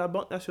actions de la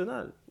Banque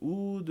nationale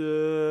ou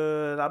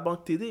de la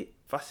Banque TD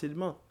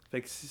facilement.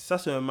 Fait que ça,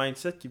 c'est un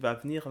mindset qui va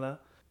venir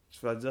là. Tu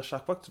vas dire,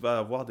 chaque fois que tu vas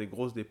avoir des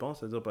grosses dépenses,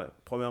 c'est-à-dire, ben,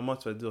 premièrement,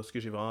 tu vas te dire, est-ce que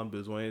j'ai vraiment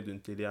besoin d'une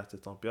télé à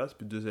 700$?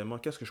 Puis deuxièmement,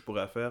 qu'est-ce que je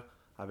pourrais faire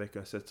avec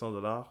un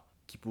 700$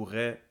 qui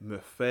pourrait me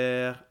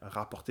faire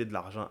rapporter de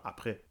l'argent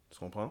après? Tu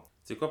comprends?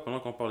 C'est quoi,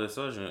 pendant qu'on parle de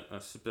ça, j'ai un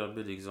super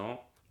bel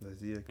exemple.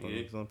 Vas-y, avec ton Ok.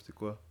 exemple, c'est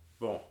quoi?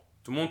 Bon,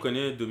 tout le monde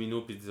connaît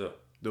Domino Pizza.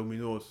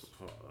 Domino's.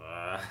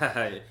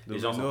 Les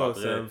gens sont pas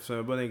prêts. C'est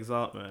un bon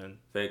exemple, man.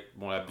 Fait que,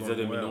 bon, la pizza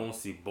Bon, Domino, ouais.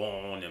 c'est bon,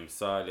 on aime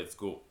ça, let's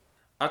go.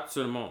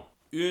 Actuellement,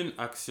 une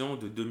action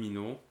de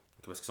Domino,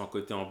 parce qu'ils sont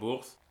cotés en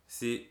bourse,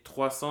 c'est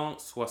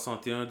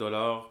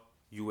 361$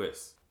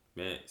 US.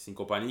 Mais c'est une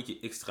compagnie qui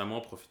est extrêmement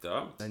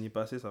profitable. L'année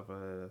passée,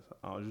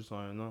 juste en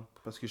un an.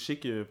 Parce que je sais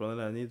que pendant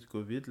l'année du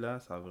COVID,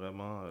 là, ça a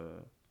vraiment...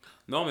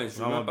 Non, mais je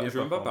veux Vraiment même pas, bien je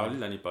veux même pas performé. parler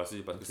de l'année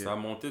passée, parce que Ok. ça a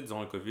monté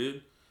durant le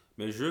COVID,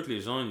 mais je veux que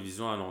les gens aient une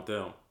vision à long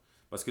terme.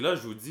 Parce que là,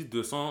 je vous dis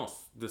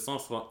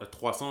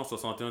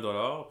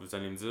 361$, vous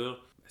allez me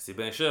dire, c'est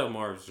bien cher,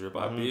 moi, je vais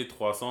pas Mhm. payer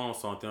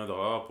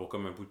 361$ pour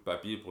comme un bout de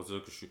papier pour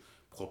dire que je suis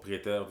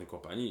propriétaire d'une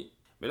compagnie.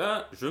 Mais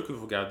là, je veux que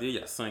vous regardiez il y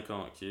a 5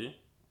 ans, ok?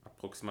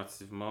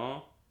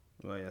 Approximativement.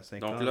 Ouais, il y a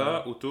 5 Donc ans,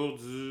 là, autour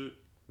du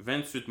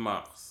 28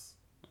 mars,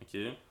 ok?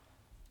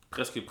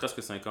 Presque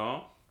 5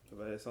 ans. ça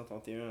valait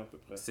 131 à peu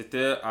près.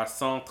 C'était à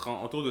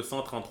 130, autour de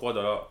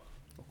 133$.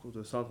 Au cours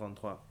de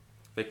 133.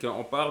 Fait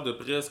qu'on parle de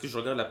presque, je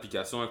regarde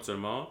l'application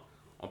actuellement,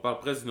 on parle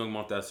presque d'une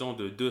augmentation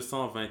de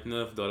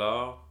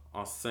 229$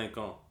 en 5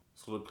 ans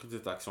sur le prix de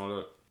cette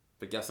action-là.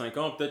 Fait qu'il y a 5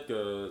 ans, peut-être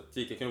que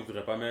quelqu'un ne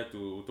voudrait pas mettre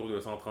autour de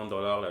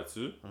 130$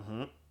 là-dessus.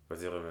 Mhm. Il va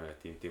dire,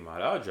 t'es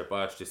malade, je vais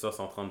pas acheter ça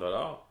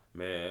 130$.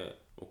 Mais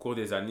au cours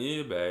des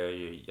années, ben,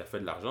 il a fait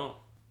de l'argent.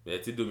 Mais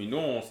tu sais,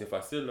 Domino, c'est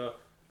facile, là.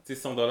 Tu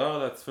sais, 100$,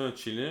 là, tu fais un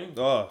chilling.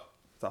 Ah,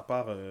 ça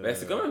part... Ben,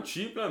 c'est quand même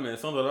cheap, là, mais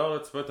 100$, là,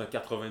 tu peux être un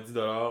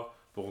 90$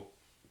 pour un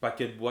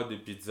paquet de boîtes de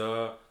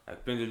pizza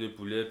avec plein de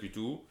poulet puis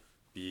tout.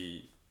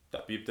 Puis, t'as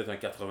payé peut-être un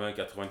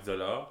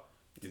 80-90$.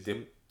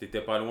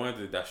 T'étais pas loin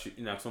d'acheter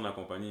une action de la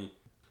compagnie.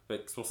 Fait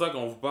que c'est pour ça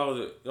qu'on vous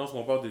parle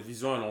lorsqu'on parle de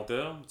vision à long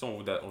terme, tu sais, on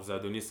vous a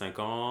donné 5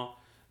 ans,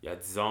 il y a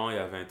 10 ans, il y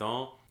a 20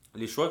 ans.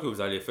 Les choix que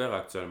vous allez faire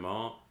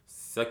actuellement,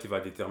 c'est ça qui va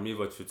déterminer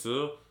votre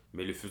futur,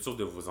 mais le futur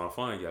de vos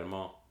enfants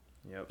également.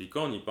 Yep. Puis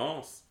quand on y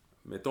pense,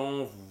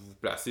 mettons, vous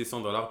placez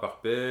 100$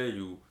 par paye,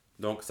 ou...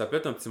 donc ça peut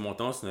être un petit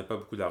montant si vous n'avez pas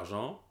beaucoup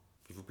d'argent,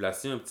 puis vous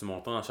placez un petit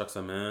montant à chaque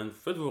semaine, vous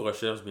faites vos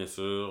recherches bien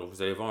sûr,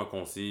 vous allez voir un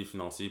conseiller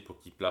financier pour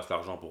qu'il place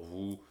l'argent pour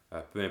vous,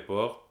 peu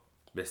importe.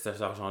 Mais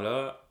cet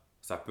argent-là,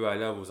 ça peut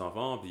aller à vos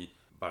enfants, puis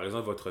par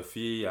exemple, votre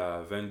fille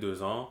a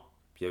 22 ans,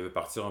 puis elle veut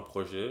partir un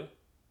projet,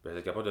 ben, elle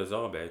est capable de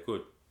dire, ben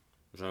écoute,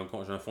 j'ai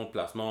un fonds de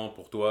placement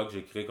pour toi que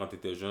j'ai créé quand tu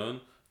étais jeune,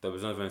 tu as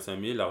besoin de 25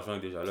 000, l'argent est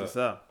déjà C'est là.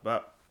 ça.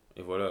 Bah,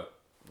 Et voilà.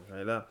 j'en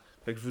ai là.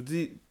 Fait que je vous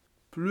dis,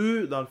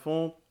 plus, dans le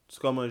fond, tu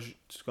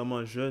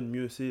commences jeune,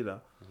 mieux c'est,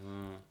 là.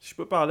 Si je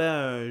peux parler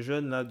à un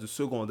jeune, là, du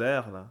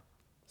secondaire, là,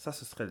 ça,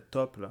 ce serait le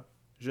top, là.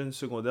 Jeune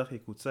secondaire qui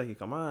écoute ça, qui est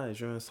comme, ah,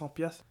 j'ai un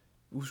 100$.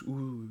 Où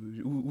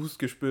est-ce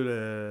que je peux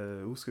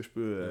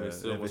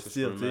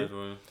l'investir, tu sais?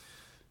 Ouais.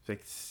 Fait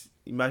que,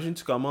 imagine,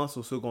 tu commences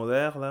au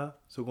secondaire, là.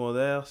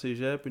 Secondaire,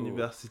 cégep,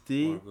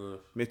 université. Oh my gosh.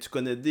 Mais tu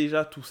connais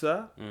déjà tout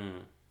ça. Hmm.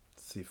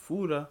 C'est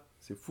fou, là.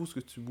 C'est fou ce que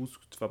tu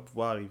vas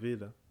pouvoir arriver,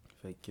 là.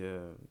 Fait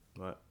que,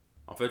 ouais.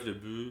 En fait, le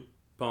but,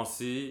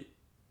 pensez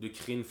de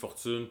créer une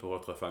fortune pour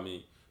votre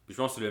famille. Puis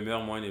je pense que c'est le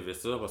meilleur moyen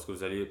d'investir parce que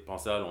vous allez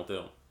penser à long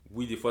terme.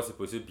 Oui, des fois c'est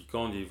possible, puis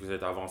quand vous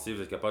êtes avancé,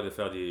 vous êtes capable de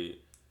faire des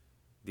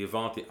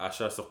ventes et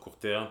achats sur court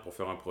terme pour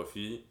faire un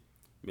profit.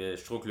 Mais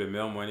je trouve que le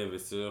meilleur moyen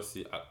d'investir,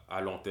 c'est à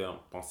long terme.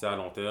 Pensez à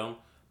long terme,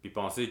 puis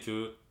pensez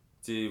que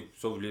tu sais,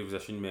 soit vous voulez vous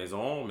acheter une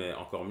maison, mais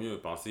encore mieux,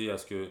 pensez à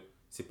ce que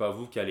c'est pas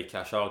vous qui allez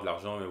cash out de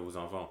l'argent, mais vos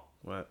enfants.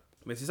 Ouais.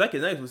 Mais c'est ça qui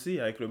est nice aussi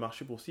avec le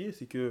marché boursier,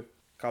 c'est que,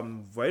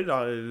 comme vous voyez,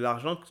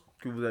 l'argent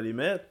que vous allez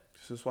mettre, que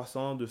ce soit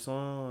 100,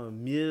 200,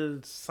 1000,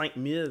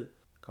 5000,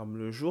 comme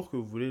le jour que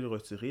vous voulez le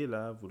retirer,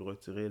 là, vous le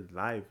retirez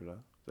live, là.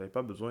 Vous n'avez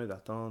pas besoin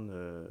d'attendre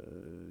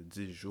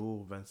 10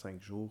 jours,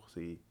 25 jours.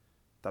 Tu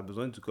as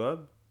besoin du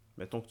code.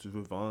 Mettons que tu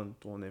veux vendre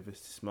ton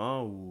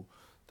investissement ou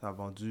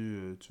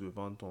tu veux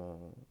vendre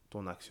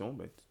ton action,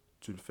 ben,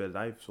 tu le fais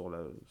live sur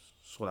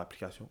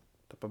l'application.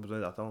 Tu n'as pas besoin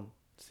d'attendre.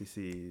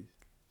 C'est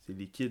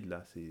liquide,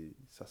 là.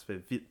 Ça se fait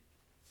vite.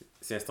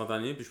 C'est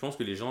instantané, puis je pense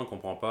que les gens ne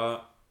comprennent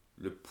pas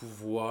le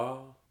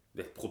pouvoir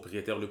d'être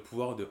propriétaire, le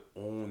pouvoir de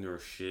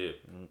ownership.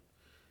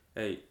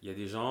 Hey, il y a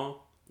des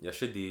gens, ils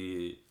achètent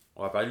des...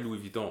 On va parler de Louis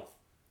Vuitton.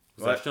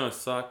 Vous achetez un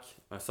sac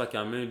à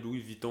main Louis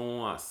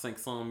Vuitton à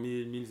 500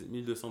 000,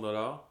 1200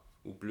 dollars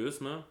ou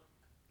plus, même.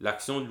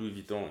 L'action de Louis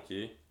Vuitton, ok?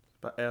 C'est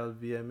pas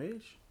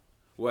LVMH?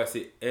 Ouais,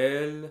 c'est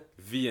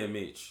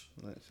LVMH.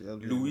 Ouais, c'est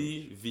LVMH.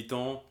 Louis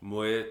Vuitton,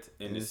 Moet,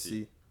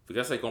 Hennessy.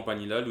 Grâce à ces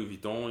compagnies-là, Louis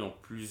Vuitton, ils ont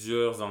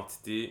plusieurs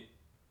entités.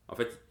 En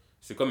fait,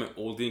 c'est comme un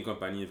holding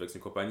company. C'est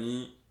une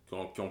compagnie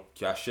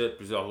qui achète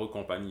plusieurs autres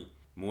compagnies.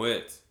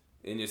 Moet,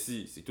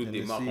 Hennessy, c'est toutes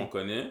des marques qu'on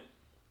connaît.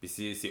 Puis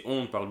c'est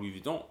owned par Louis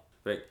Vuitton.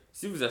 Fait que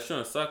si vous achetez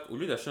un sac, au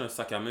lieu d'acheter un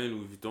sac à main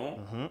Louis Vuitton,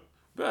 vous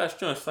pouvez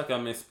acheter un sac à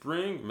main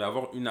Spring, mais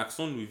avoir une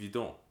action de Louis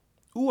Vuitton.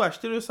 Ou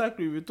acheter le sac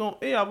Louis Vuitton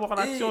et avoir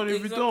l'action Louis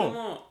Vuitton.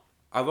 Exactement.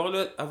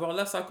 Avoir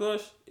la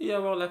sacoche et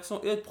avoir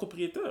l'action et être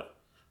propriétaire.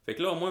 Fait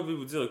que là, au moins, je vais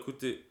vous dire,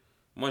 écoutez,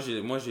 moi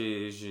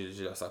j'ai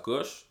la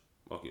sacoche.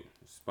 Ok,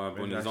 c'est pas un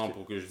bon exemple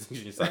pour que je dise que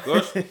j'ai une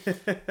sacoche.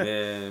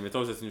 Mais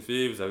mettons, vous êtes une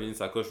fille, vous avez une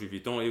sacoche Louis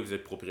Vuitton et vous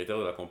êtes propriétaire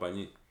de la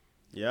compagnie.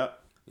 Yeah.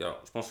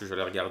 Je pense que je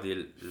vais aller regarder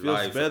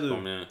live sur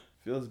combien.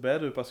 Feels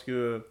better parce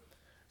que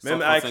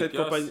même avec cette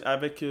compagnie,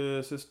 avec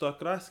ce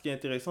stock-là, ce qui est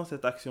intéressant,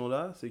 cette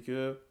action-là, c'est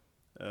que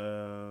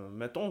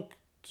mettons que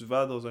tu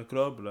vas dans un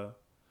club, là,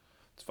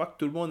 tu vois que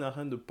tout le monde est en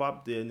train de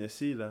pop des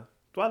NSC, là.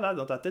 Toi, là,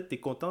 dans ta tête, t'es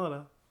content,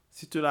 là.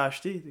 Si tu l'as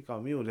acheté, t'es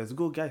comme, yo, let's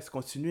go, guys,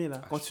 continuez,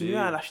 là. Continuez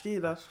à l'acheter,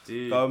 là.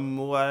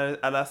 Comme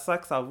à la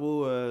sac, ça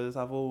vaut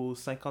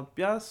 50$,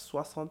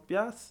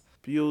 60$.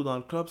 Puis, yo, dans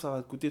le club, ça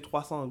va te coûter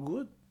 300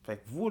 gouttes. Fait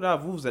que vous, là,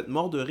 vous êtes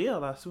mort de rire,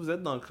 là. Si vous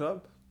êtes dans le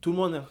club, tout le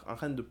monde est en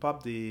train de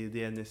pop des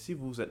NSC,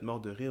 vous êtes mort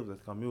de rire, vous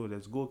êtes comme, yo,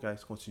 let's go,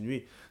 guys,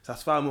 continuez. Ça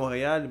se fait à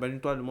Montréal,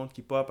 imagine-toi le monde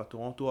qui pop à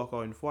Toronto,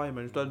 encore une fois,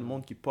 imagine-toi le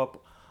monde qui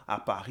pop à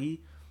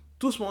Paris.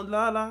 Tout ce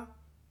monde-là, là,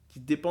 qui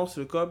dépense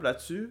le cob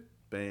là-dessus,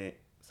 ben,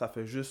 ça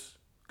fait juste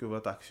que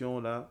votre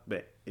action, là,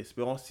 ben,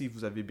 espérons si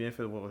vous avez bien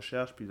fait vos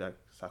recherches, puis là,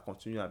 ça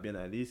continue à bien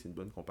aller, c'est une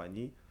bonne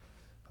compagnie,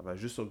 ça va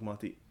juste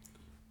augmenter.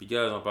 Puis,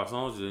 gars, en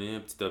passant, je vais donner un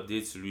petit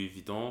update sur Louis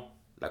Vuitton.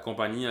 La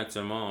compagnie,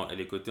 actuellement, elle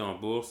est cotée en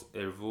bourse,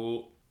 elle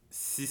vaut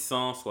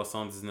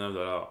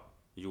 679$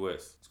 US.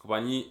 C'est une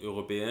compagnie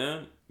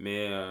européenne,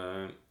 mais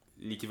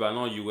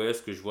l'équivalent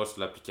US que je vois sur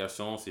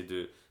l'application, c'est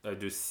de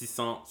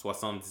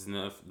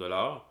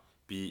 679$.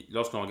 Puis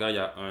lorsqu'on regarde il y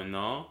a un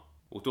an,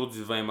 autour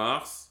du 20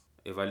 mars,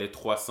 elle valait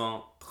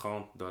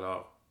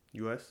 330$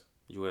 US.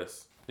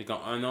 Et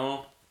qu'en un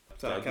an,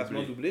 ça a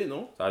quasiment doublé,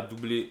 non? Ça a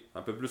doublé,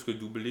 un peu plus que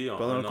doublé en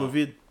pendant un le an.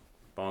 COVID.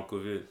 Pendant le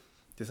COVID.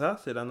 C'est ça?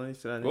 C'est l'année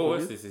COVID? Ouais,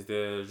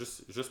 c'était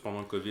juste pendant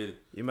le COVID.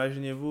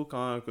 Imaginez-vous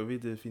quand le COVID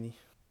est fini.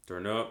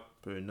 Turn up.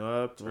 Tout le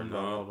monde va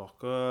avoir leur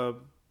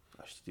cob,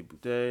 acheter des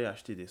bouteilles,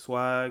 acheter des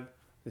swags,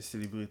 les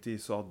célébrités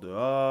sortent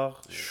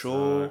dehors,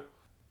 chaud.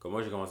 Comme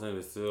moi, j'ai commencé à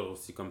investir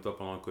aussi comme toi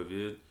pendant le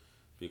COVID.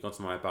 Puis quand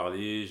tu m'en as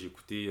parlé, j'ai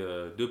écouté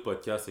 2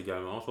 podcasts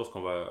également. Je pense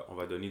qu'on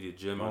va donner des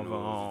gems à nos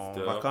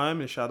auditeurs. On va quand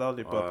même les shout-out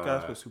des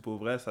podcasts parce que pour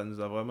vrai, ça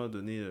nous a vraiment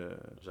donné...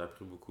 J'ai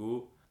appris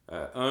beaucoup.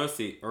 Un,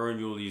 c'est Earn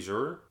Your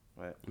Leisure.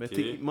 Ouais. Mais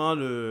techniquement,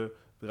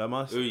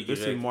 vraiment,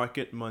 c'est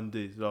Market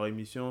Monday. Leur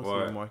émission,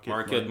 c'est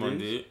Market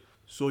Monday.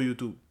 Sur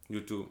YouTube.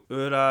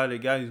 Eux, là, les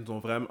gars, ils nous ont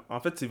vraiment... En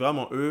fait, c'est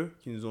vraiment eux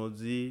qui nous ont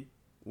dit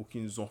ou qui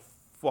nous ont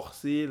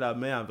forcé la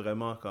main à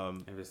vraiment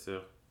comme...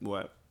 Investir.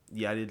 Ouais.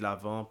 Y aller de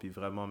l'avant puis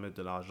vraiment mettre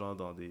de l'argent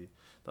dans des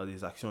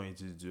actions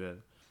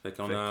individuelles.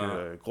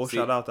 Gros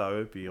shout-out à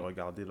eux puis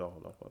regardez leur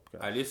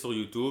podcast. Allez sur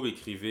YouTube,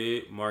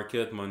 écrivez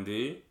Market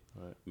Monday.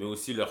 Ouais. Mais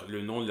aussi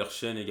le nom de leur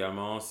chaîne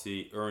également,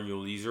 c'est Earn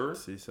Your Leisure.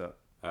 C'est ça.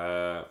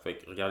 Fait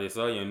que regardez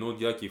ça, il y a un autre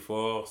gars qui est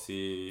fort,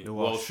 c'est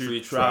Wall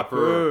Street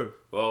Trapper.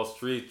 Wall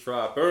Street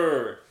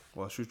Trapper.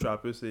 Wall Street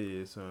Trapper,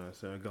 c'est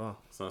un grand.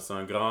 C'est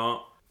un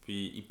grand.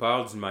 Puis il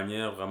parle d'une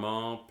manière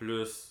vraiment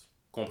plus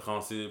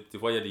compréhensible. Des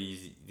fois, il y a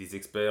des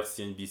experts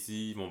CNBC,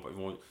 ils vont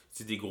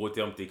utiliser des gros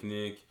termes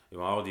techniques, ils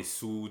vont avoir des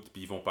suits,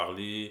 puis ils vont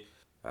parler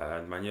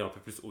de manière un peu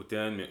plus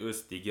hautaine. Mais eux,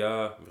 c'est des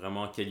gars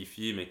vraiment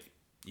qualifiés, mais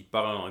ils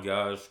parlent un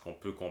langage qu'on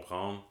peut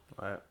comprendre.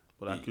 Ouais.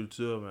 Pour la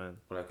culture, man.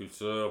 Pour la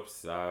culture, puis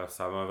ça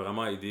m'a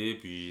vraiment aidé.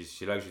 Puis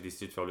c'est là que j'ai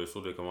décidé de faire le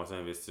saut, de commencer à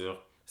investir.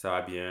 Ça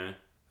va bien.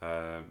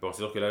 Bon,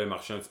 c'est sûr que là, le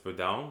marché est un petit peu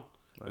down.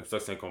 Ouais. Donc, c'est ça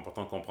que c'est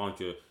important de comprendre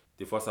que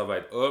des fois, ça va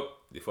être up,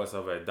 des fois, ça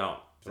va être down.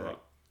 Ouais.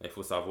 Il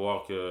faut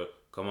savoir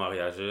comment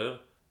réagir.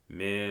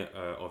 Mais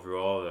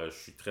overall, je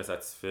suis très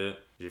satisfait.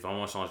 J'ai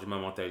vraiment changé ma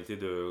mentalité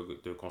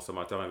de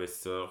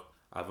consommateur-investisseur.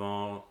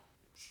 Avant,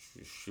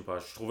 je sais pas,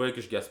 je trouvais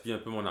que je gaspillais un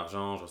peu mon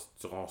argent. Genre,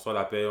 on reçoit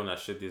la paie, on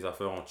achète des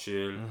affaires, on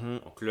chill,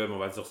 on club, on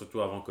va dire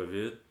surtout avant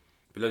Covid.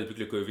 Puis là, depuis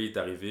que le Covid est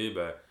arrivé,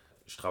 ben,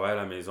 je travaille à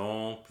la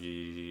maison,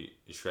 puis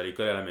je suis à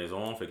l'école à la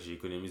maison. Fait que j'ai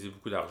économisé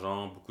beaucoup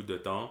d'argent, beaucoup de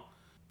temps.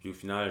 Puis au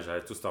final,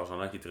 j'avais tout cet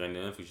argent-là qui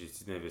traînait, fait que j'ai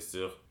décidé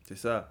d'investir. C'est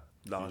ça,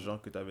 l'argent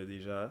que tu avais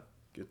déjà,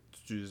 que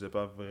tu n'utilisais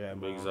pas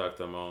vraiment.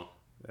 Exactement.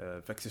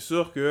 Fait que c'est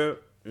sûr que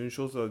une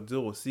chose à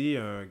dire aussi,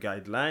 un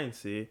guideline,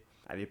 c'est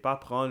allez pas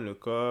prendre le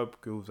COP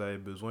que vous avez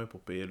besoin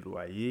pour payer le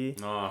loyer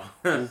Non.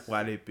 ou pour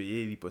aller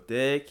payer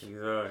l'hypothèque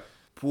Exact.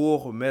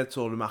 pour mettre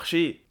sur le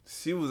marché.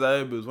 Si vous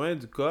avez besoin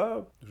du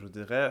COP, je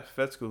dirais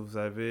faites ce que vous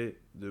avez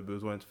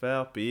besoin de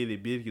faire, payez les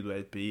billes qui doivent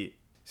être payés.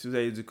 Si vous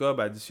avez du COP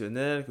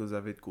additionnel que vous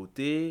avez de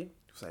côté,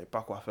 vous savez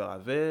pas quoi faire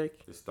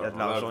avec, il y a de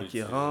l'argent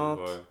qui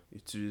rentre,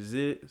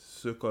 utilisez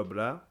ce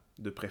COP-là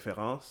de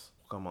préférence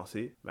pour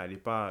commencer. Mais allez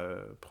pas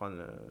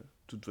prendre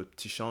tout votre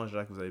petit change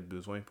là que vous avez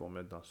besoin pour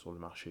mettre sur le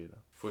marché. Là.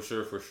 For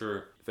sure, for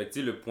sure. Fait que,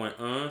 le point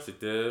 1,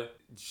 c'était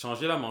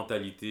changer la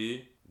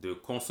mentalité de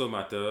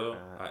consommateur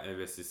à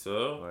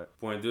investisseur. Ouais.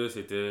 Point 2,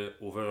 c'était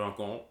ouvrir un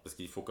compte, parce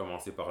qu'il faut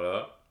commencer par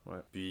là. Ouais.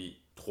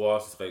 Puis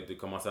 3, ce serait de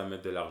commencer à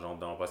mettre de l'argent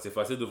dedans. Parce que c'est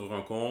facile d'ouvrir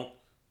un compte,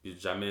 puis de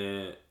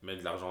jamais mettre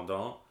de l'argent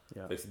dedans.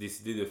 Yeah. Fait que c'est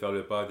décidé de faire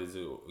le pas, de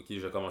dire, ok, je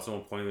vais commencer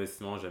mon premier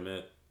investissement, je vais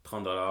mettre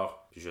 $30,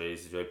 puis je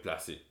vais le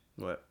placer.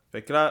 Ouais.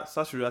 Fait que là,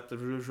 ça, je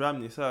vais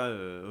amener ça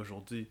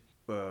aujourd'hui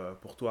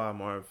pour toi,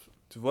 Marv.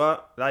 Tu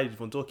vois, là, ils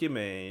vont dire, ok,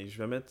 mais je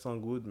vais mettre 100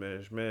 good,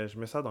 mais je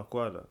mets ça dans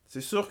quoi, là?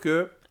 C'est sûr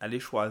que aller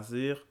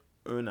choisir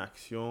une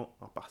action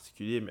en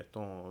particulier,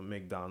 mettons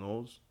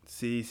McDonald's,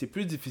 c'est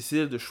plus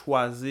difficile de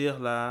choisir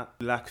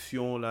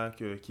l'action là,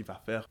 qui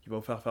va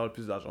vous faire le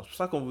plus d'argent. C'est pour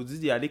ça qu'on vous dit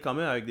d'y aller quand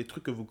même avec des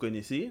trucs que vous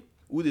connaissez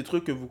ou des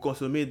trucs que vous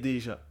consommez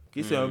déjà.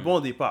 Okay? C'est un bon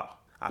départ.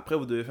 Après,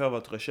 vous devez faire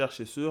votre recherche,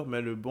 c'est sûr, mais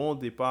le bon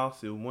départ,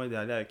 c'est au moins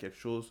d'aller avec quelque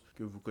chose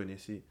que vous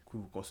connaissez, que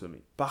vous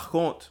consommez. Par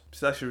contre,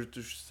 ça que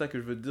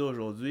je veux te dire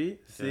aujourd'hui,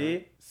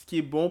 c'est ce qui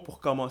est bon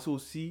pour commencer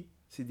aussi,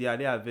 c'est d'y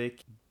aller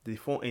avec des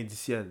fonds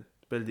indiciels.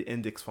 Des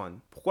index funds.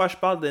 Pourquoi je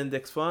parle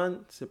d'index funds?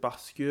 C'est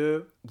parce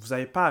que vous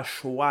n'avez pas à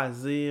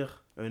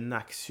choisir une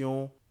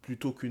action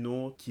plutôt qu'une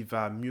autre qui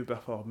va mieux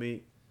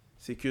performer.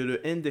 C'est que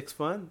le index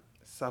fund,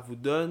 ça vous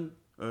donne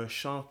un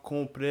champ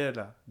complet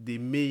là, des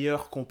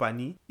meilleures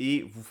compagnies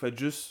et vous faites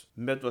juste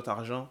mettre votre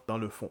argent dans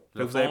le fonds.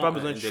 Vous n'avez pas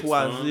besoin de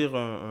choisir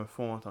un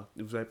fonds en tant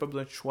que... Vous n'avez pas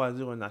besoin de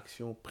choisir une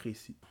action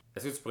précise.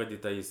 Est-ce que tu pourrais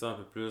détailler ça un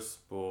peu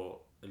plus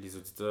pour les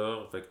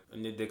auditeurs? Fait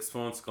un index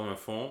fund, c'est comme un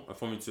fonds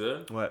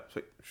mutuel. Ouais.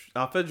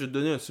 En fait, je vais te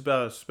donner un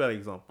super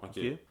exemple.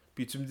 Okay?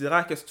 Puis tu me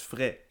diras qu'est-ce que tu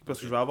ferais. Parce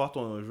que je vais avoir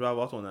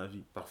ton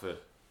avis. Parfait.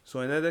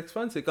 Sur un index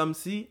fund, c'est comme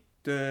si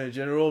tu es un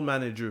general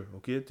manager.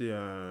 Okay? Tu es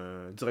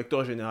un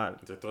directeur général.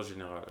 Directeur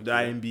général. De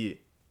la NBA.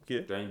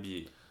 Okay? De la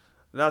NBA.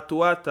 Là,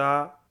 toi, tu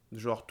as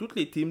genre toutes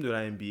les teams de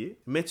la NBA,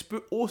 mais tu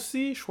peux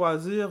aussi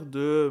choisir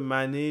de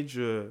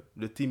manager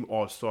le team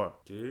All-Star.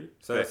 Ok.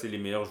 Ça, c'est les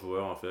meilleurs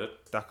joueurs en fait.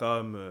 T'as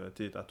comme,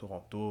 t'as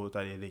Toronto,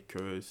 t'as les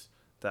Lakers,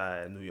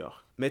 t'as New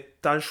York. Mais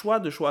t'as le choix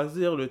de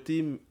choisir le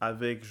team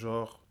avec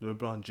genre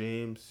LeBron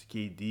James,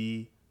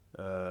 KD,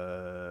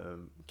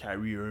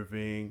 Kyrie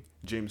Irving,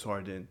 James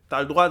Harden.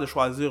 T'as le droit de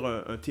choisir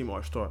un team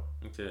All-Star.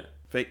 Ok.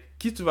 Fait que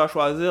qui tu vas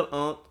choisir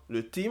entre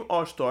le team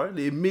All-Star,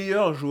 les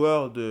meilleurs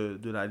joueurs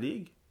de la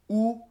ligue,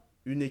 ou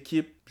une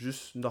équipe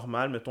juste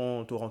normale,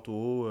 mettons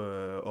Toronto,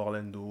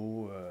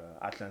 Orlando,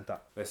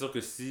 Atlanta. Bien sûr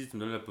que si tu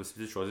me donnes la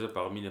possibilité de choisir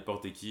parmi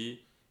n'importe qui,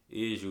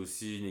 et j'ai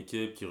aussi une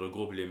équipe qui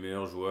regroupe les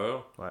meilleurs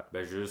joueurs,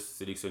 ben juste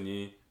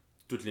sélectionner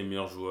tous les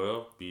meilleurs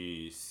joueurs,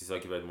 puis c'est ça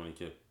qui va être mon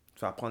équipe.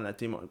 Tu vas prendre la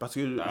team, parce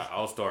que...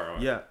 All-Star,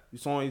 ouais. Yeah, ils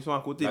sont à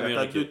côté, tu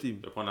as deux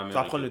teams. Tu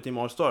vas prendre le team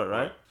All-Star,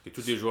 right? Ouais. Et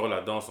tous les joueurs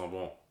là-dedans sont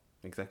bons.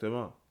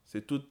 Exactement.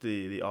 C'est tous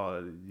les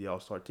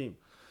All-Star teams.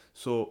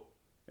 So,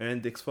 un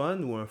index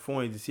fund ou un fonds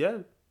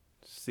indiciel,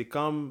 c'est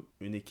comme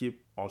une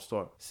équipe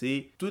All-Star.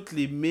 C'est toutes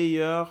les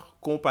meilleures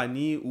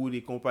compagnies ou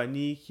les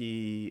compagnies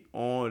qui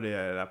ont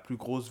la plus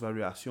grosse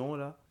valuation,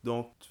 là.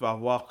 Donc, tu vas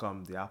avoir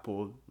comme des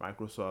Apple,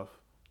 Microsoft,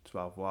 tu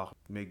vas avoir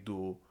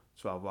McDo,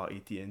 tu vas avoir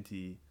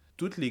AT&T.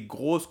 Toutes les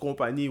grosses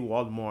compagnies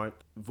Walmart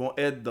vont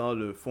être dans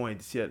le fonds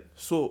indiciel.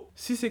 So,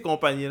 si ces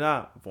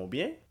compagnies-là vont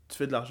bien, tu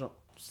fais de l'argent.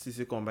 Si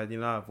ces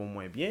compagnies-là vont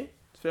moins bien,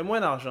 tu fais moins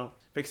d'argent.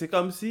 Fait que c'est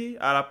comme si,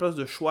 à la place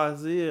de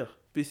choisir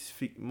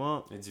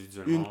spécifiquement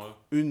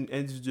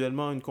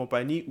individuellement une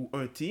compagnie ou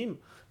un team,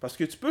 parce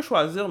que tu peux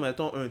choisir,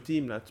 mettons, un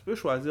team, là. Tu peux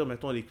choisir,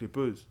 mettons, les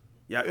Clippers.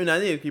 Il y a une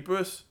année, les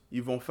Clippers,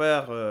 ils vont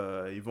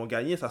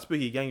gagner, ça se peut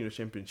qu'ils gagnent le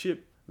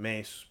championship,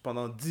 mais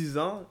pendant 10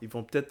 ans, ils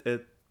vont peut-être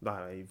être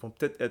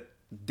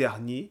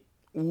derniers,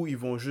 ou ils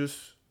vont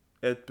juste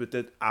être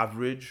peut-être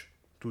average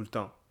tout le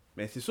temps.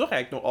 Mais c'est sûr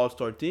qu'avec ton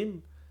All-Star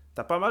Team,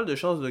 t'as pas mal de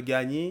chances de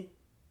gagner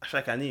à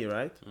chaque année,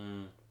 right?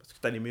 Parce que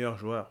t'as les meilleurs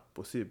joueurs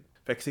possibles.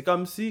 Fait que c'est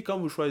comme si, quand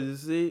vous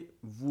choisissez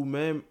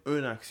vous-même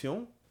une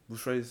action, vous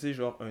choisissez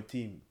genre un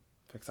team.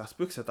 Fait que ça se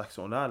peut que cette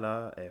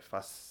action-là,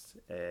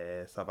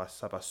 ça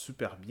va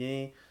super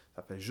bien,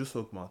 ça fait juste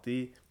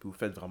augmenter, puis vous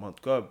faites vraiment de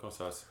cob. Quand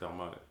ça va super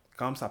mal.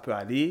 Comme ça peut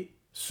aller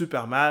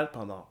super mal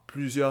pendant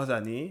plusieurs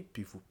années,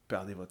 puis vous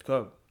perdez votre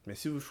cob. Mais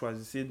si vous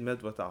choisissez de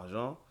mettre votre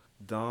argent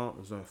dans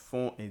un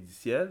fonds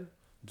indiciel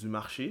du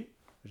marché,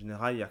 en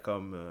général, il y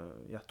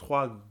a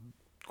 3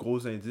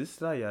 gros indices,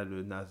 là. Il y a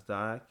le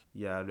Nasdaq,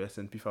 il y a le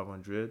S&P 500,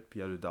 puis il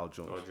y a le Dow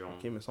Jones.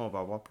 OK, mais ça, on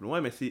va voir plus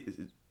loin. Mais c'est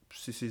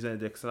ces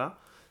index-là.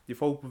 Des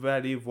fois, vous pouvez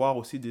aller voir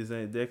aussi des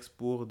index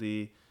pour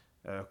des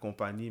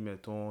compagnies,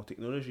 mettons,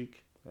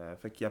 technologiques.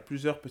 Fait qu'il y a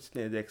plusieurs petits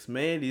index.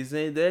 Mais les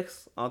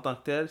index, en tant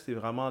que tels, c'est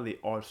vraiment les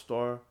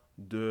all-stars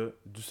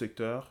du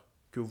secteur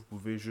que vous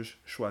pouvez juste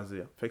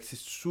choisir. Fait que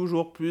c'est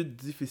toujours plus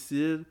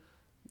difficile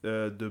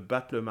de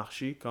battre le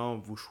marché quand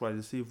vous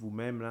choisissez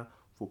vous-même là,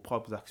 vos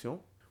propres actions.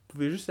 Vous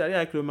pouvez juste aller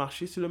avec le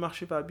marché. Si le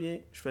marché va bien,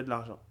 je fais de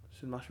l'argent.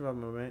 Si le marché va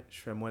bien,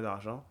 je fais moins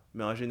d'argent.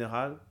 Mais en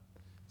général,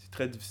 c'est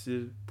très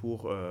difficile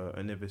pour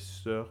un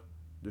investisseur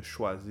de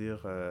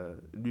choisir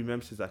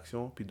lui-même ses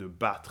actions puis de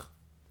battre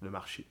le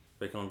marché.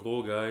 Fait qu'en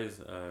gros, guys,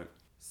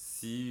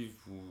 si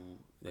vous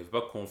n'avez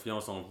pas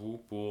confiance en vous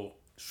pour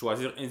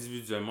choisir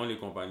individuellement les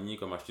compagnies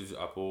comme acheter du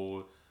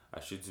Apple,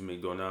 acheter du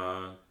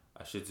McDonald's,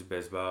 acheter du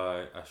Best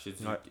Buy, acheter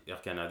du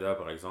Air Canada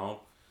par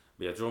exemple,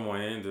 mais il y a toujours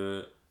moyen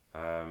de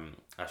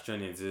acheter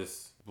un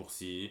indice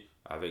boursier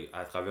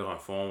à travers un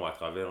fonds ou à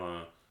travers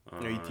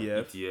un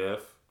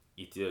ETF.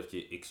 ETF qui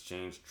est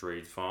Exchange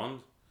Trade Fund.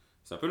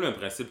 C'est un peu le même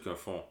principe qu'un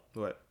fonds.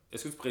 Ouais.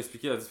 Est-ce que tu pourrais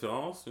expliquer la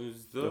différence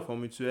D'un fonds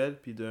mutuel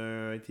puis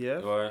d'un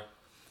ETF? Ouais.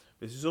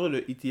 Mais c'est sûr,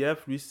 le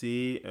ETF, lui,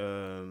 c'est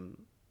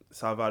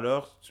sa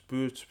valeur,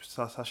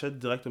 ça s'achète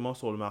directement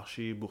sur le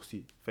marché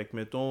boursier. Fait que,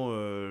 mettons,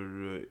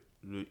 le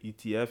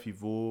ETF, il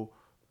vaut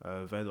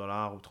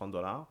 $20 ou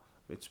 $30.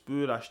 Mais tu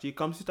peux l'acheter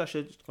comme si tu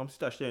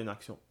achetais une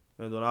action,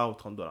 $20 ou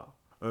 $30.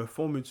 Un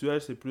fonds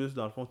mutuel, c'est plus,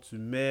 dans le fond, tu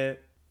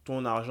mets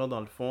ton argent dans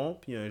le fonds,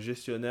 puis un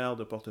gestionnaire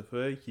de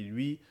portefeuille qui,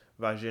 lui,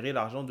 va gérer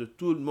l'argent de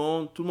tout le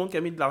monde. Tout le monde qui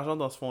a mis de l'argent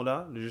dans ce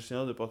fonds-là, le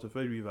gestionnaire de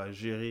portefeuille, lui, va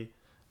gérer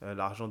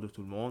l'argent de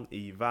tout le monde et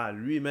il va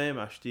lui-même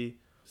acheter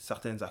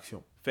certaines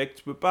actions. Fait que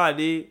tu peux pas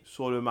aller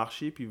sur le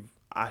marché puis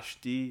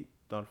acheter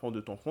dans le fond de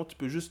ton fonds. Tu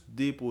peux juste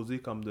déposer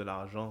comme de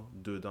l'argent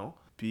dedans,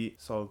 puis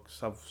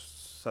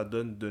ça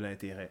donne de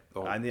l'intérêt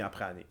année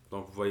après année.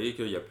 Donc, vous voyez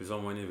qu'il y a plusieurs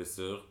moyens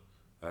d'investir.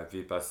 Vous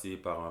pouvez passer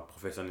par un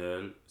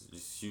professionnel.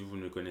 Si vous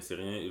ne connaissez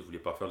rien et vous ne voulez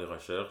pas faire des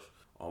recherches,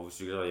 on vous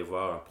suggère d'aller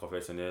voir un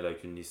professionnel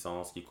avec une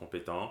licence qui est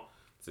compétent.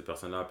 Cette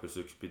personne-là peut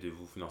s'occuper de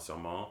vous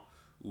financièrement.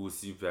 Ou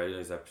aussi, vous pouvez aller dans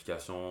les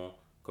applications,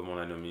 comme on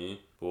l'a nommé,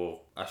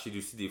 pour acheter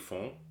aussi des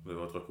fonds de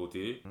votre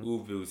côté. Ou vous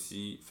pouvez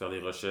aussi faire des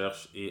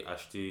recherches et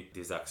acheter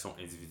des actions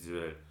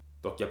individuelles.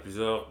 Donc, il y a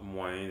plusieurs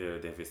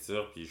moyens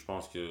d'investir. Puis, je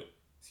pense que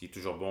ce qui est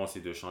toujours bon,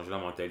 c'est de changer la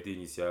mentalité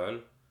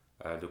initiale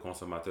de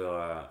consommateur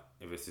à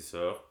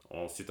investisseur.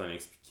 Ensuite, on a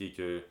expliqué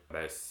que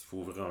il faut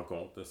ouvrir un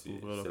compte, c'est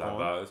la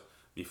base.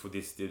 Il faut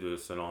décider de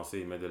se lancer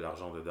et mettre de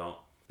l'argent dedans.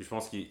 Puis je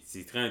pense que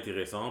c'est très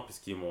intéressant, puis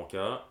ce qui est mon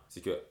cas,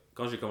 c'est que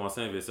quand j'ai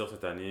commencé à investir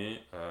cette année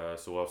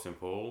sur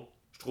Wealthsimple,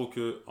 je trouve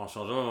qu'en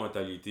changeant ma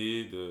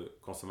mentalité de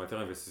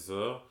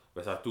consommateur-investisseur,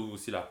 ça t'ouvre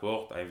aussi la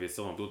porte à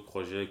investir dans d'autres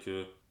projets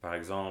que, par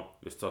exemple,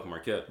 le stock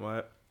market.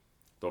 Ouais.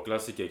 Donc là,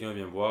 si quelqu'un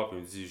vient me voir et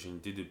me dit j'ai une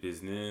idée de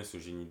business ou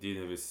j'ai une idée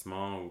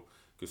d'investissement, ou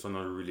que ce soit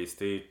dans le real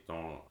estate,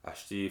 donc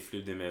acheter,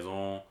 flipper des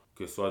maisons,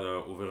 que ce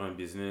soit ouvrir un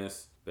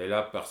business,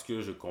 là, parce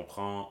que je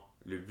comprends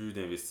le but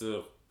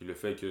d'investir, puis le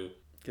fait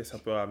que ça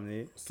peut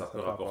ramener, ça peut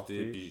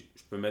rapporter, puis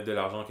je peux mettre de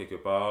l'argent quelque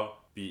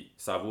part, puis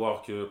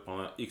savoir que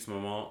pendant X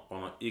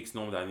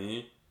nombre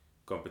d'années,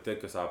 comme peut-être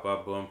que ça va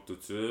pas bump tout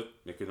de suite,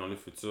 mais que dans le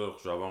futur,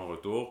 je vais avoir un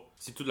retour.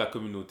 Si toute la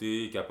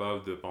communauté est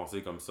capable de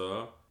penser comme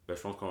ça, je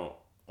pense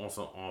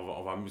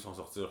qu'on va mieux s'en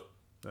sortir.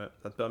 Ouais,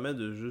 ça te permet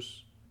de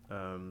juste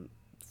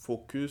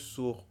focus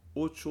sur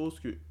autre chose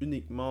que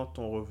uniquement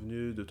ton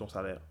revenu de ton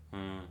salaire.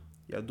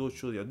 Il y a d'autres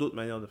choses, il y a d'autres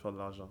manières de faire de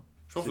l'argent.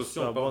 Je pense aussi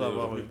on parle de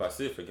revenus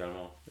passifs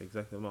également.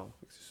 Exactement.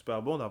 C'est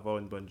super bon d'avoir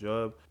une bonne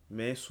job,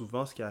 mais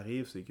souvent ce qui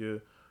arrive, c'est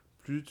que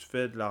plus tu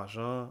fais de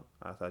l'argent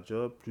à ta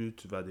job, plus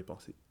tu vas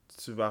dépenser.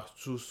 Tu vas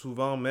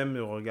souvent même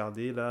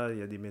regarder, là, il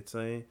y a des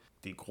médecins,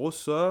 des grosses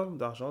sommes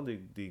d'argent,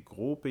 des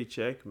gros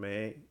paychecks,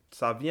 mais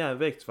ça vient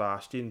avec. Tu vas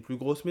acheter une plus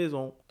grosse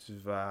maison, tu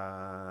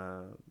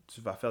vas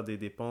faire des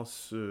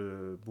dépenses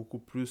beaucoup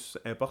plus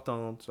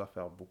importantes, tu vas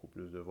faire beaucoup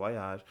plus de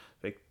voyages.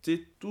 Fait que, tu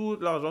sais, tout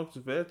l'argent que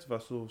tu fais, tu vas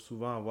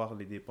souvent avoir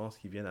les dépenses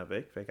qui viennent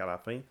avec. Fait qu'à la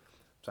fin,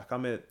 ça va quand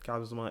même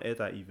quasiment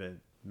être à even.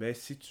 Mais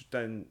si tu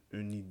as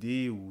une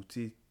idée où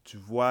tu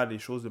vois les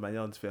choses de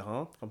manière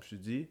différente, comme je te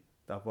dis,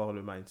 d'avoir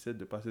le mindset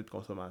de passer de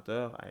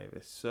consommateur à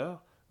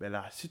investisseur, mais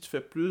là, si tu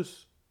fais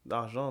plus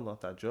d'argent dans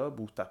ta job,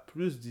 ou tu as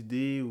plus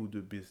d'idées ou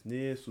de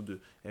business, ou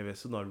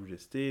d'investir dans le real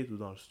estate ou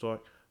dans le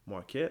stock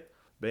market,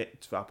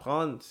 tu vas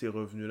prendre ces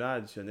revenus-là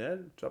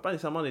additionnels, tu vas pas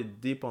nécessairement les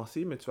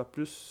dépenser, mais tu vas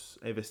plus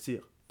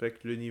investir. Fait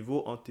que le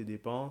niveau entre tes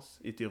dépenses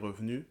et tes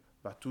revenus,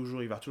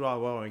 il va toujours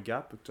avoir un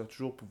gap, et que tu vas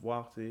toujours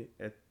pouvoir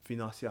être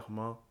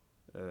financièrement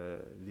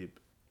libre.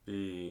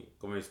 Puis,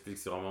 comme on explique,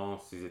 c'est vraiment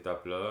ces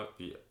étapes-là.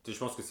 Puis, je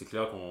pense que c'est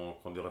clair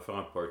qu'on devrait faire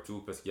un part 2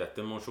 parce qu'il y a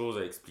tellement de choses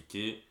à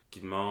expliquer qui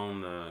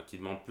demandent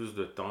plus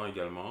de temps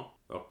également.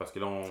 Alors, parce que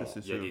là,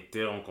 il y a des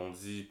termes qu'on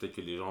dit, peut-être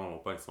que les gens n'ont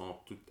pas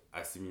nécessairement tout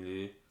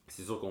assimilé.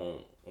 C'est sûr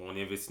qu'on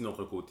investit de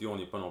notre côté, on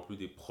n'est pas non plus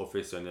des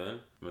professionnels,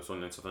 même si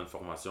on a une certaine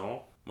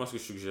formation. Moi, ce que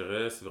je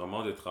suggérais, c'est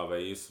vraiment de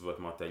travailler sur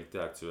votre mentalité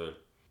actuelle.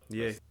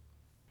 Yeah.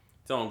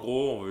 En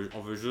gros,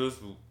 on veut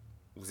juste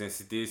vous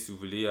inciter, si vous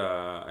voulez,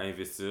 à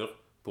investir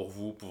pour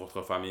vous, pour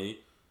votre famille.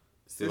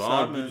 C'est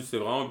vraiment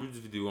le but du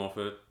vidéo, en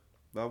fait.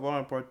 D'avoir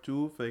un part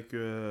 2, fait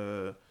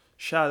que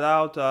shout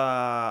out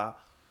à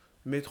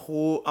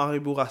Métro Henri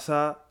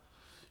Bourassa,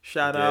 shout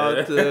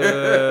out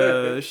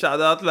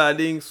la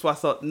ligne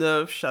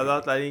 69, shout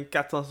out la ligne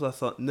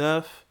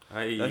 469.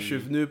 Aïe. Là, je suis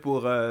venu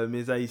pour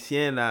mes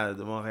Haïtiens là,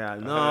 de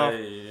Montréal-Nord,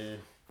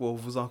 pour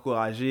vous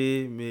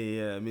encourager,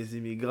 mes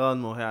immigrants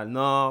de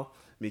Montréal-Nord,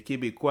 mes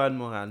Québécois de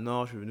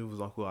Montréal-Nord, je suis venu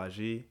vous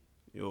encourager.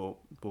 Yo,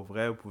 pour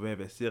vrai, vous pouvez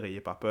investir,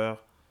 n'ayez pas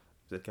peur,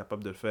 vous êtes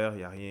capable de le faire,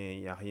 il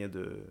n'y a rien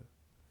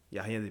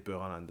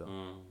d'épeurant là-dedans.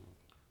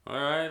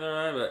 Alright.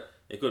 Ben,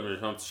 écoute, je vais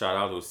faire un petit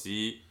shout-out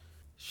aussi.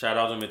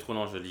 Shout-out de Métro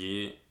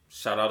Longelier.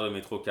 Shout-out de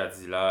Métro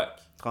Cadillac.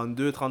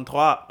 32,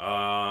 33.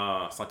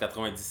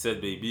 197,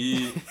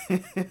 baby.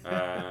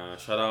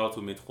 Shout-out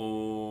au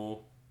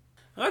Métro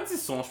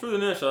Radisson. Je peux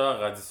donner un shout-out à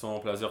Radisson.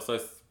 Plaisir, ça,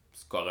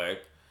 c'est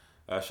correct.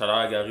 Shout-out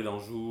à Gary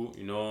d'Anjou,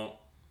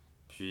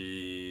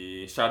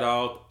 Puis,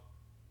 shout-out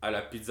à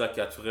la pizza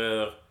 4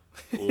 heures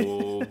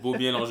au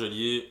Beau-Bien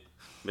Langelier.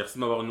 Merci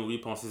de m'avoir nourri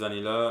pendant ces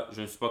années-là.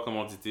 Je ne suis pas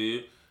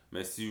commandité,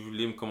 mais si vous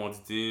voulez me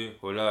commanditer,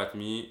 holla at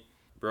me.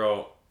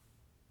 Bro,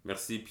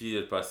 merci P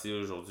d'être passé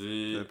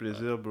aujourd'hui. C'est un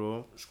plaisir,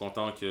 bro. Je suis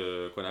content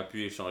qu'on a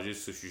pu échanger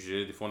sur ce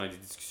sujet. Des fois, on a des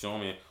discussions,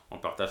 mais on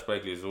ne partage pas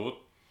avec les autres.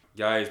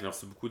 Guys,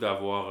 merci beaucoup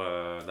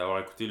d'avoir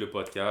écouté le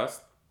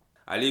podcast.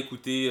 Allez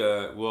écouter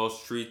Wall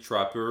Street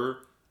Trapper,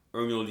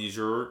 Earn Your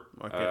Leisure.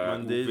 Vous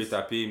pouvez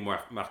taper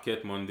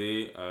Market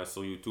Monday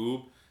sur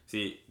YouTube.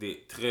 C'est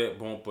des très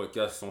bons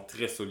podcasts qui sont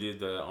très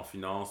solides en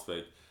finance.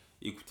 Fait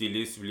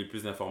écoutez-les si vous voulez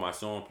plus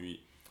d'informations.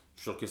 Puis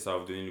je suis sûr que ça va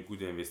vous donner le goût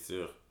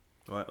d'investir.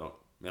 Ouais. Donc,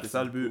 merci. C'est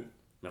ça le but.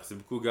 Merci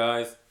beaucoup,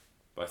 guys.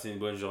 Passez une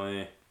bonne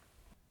journée.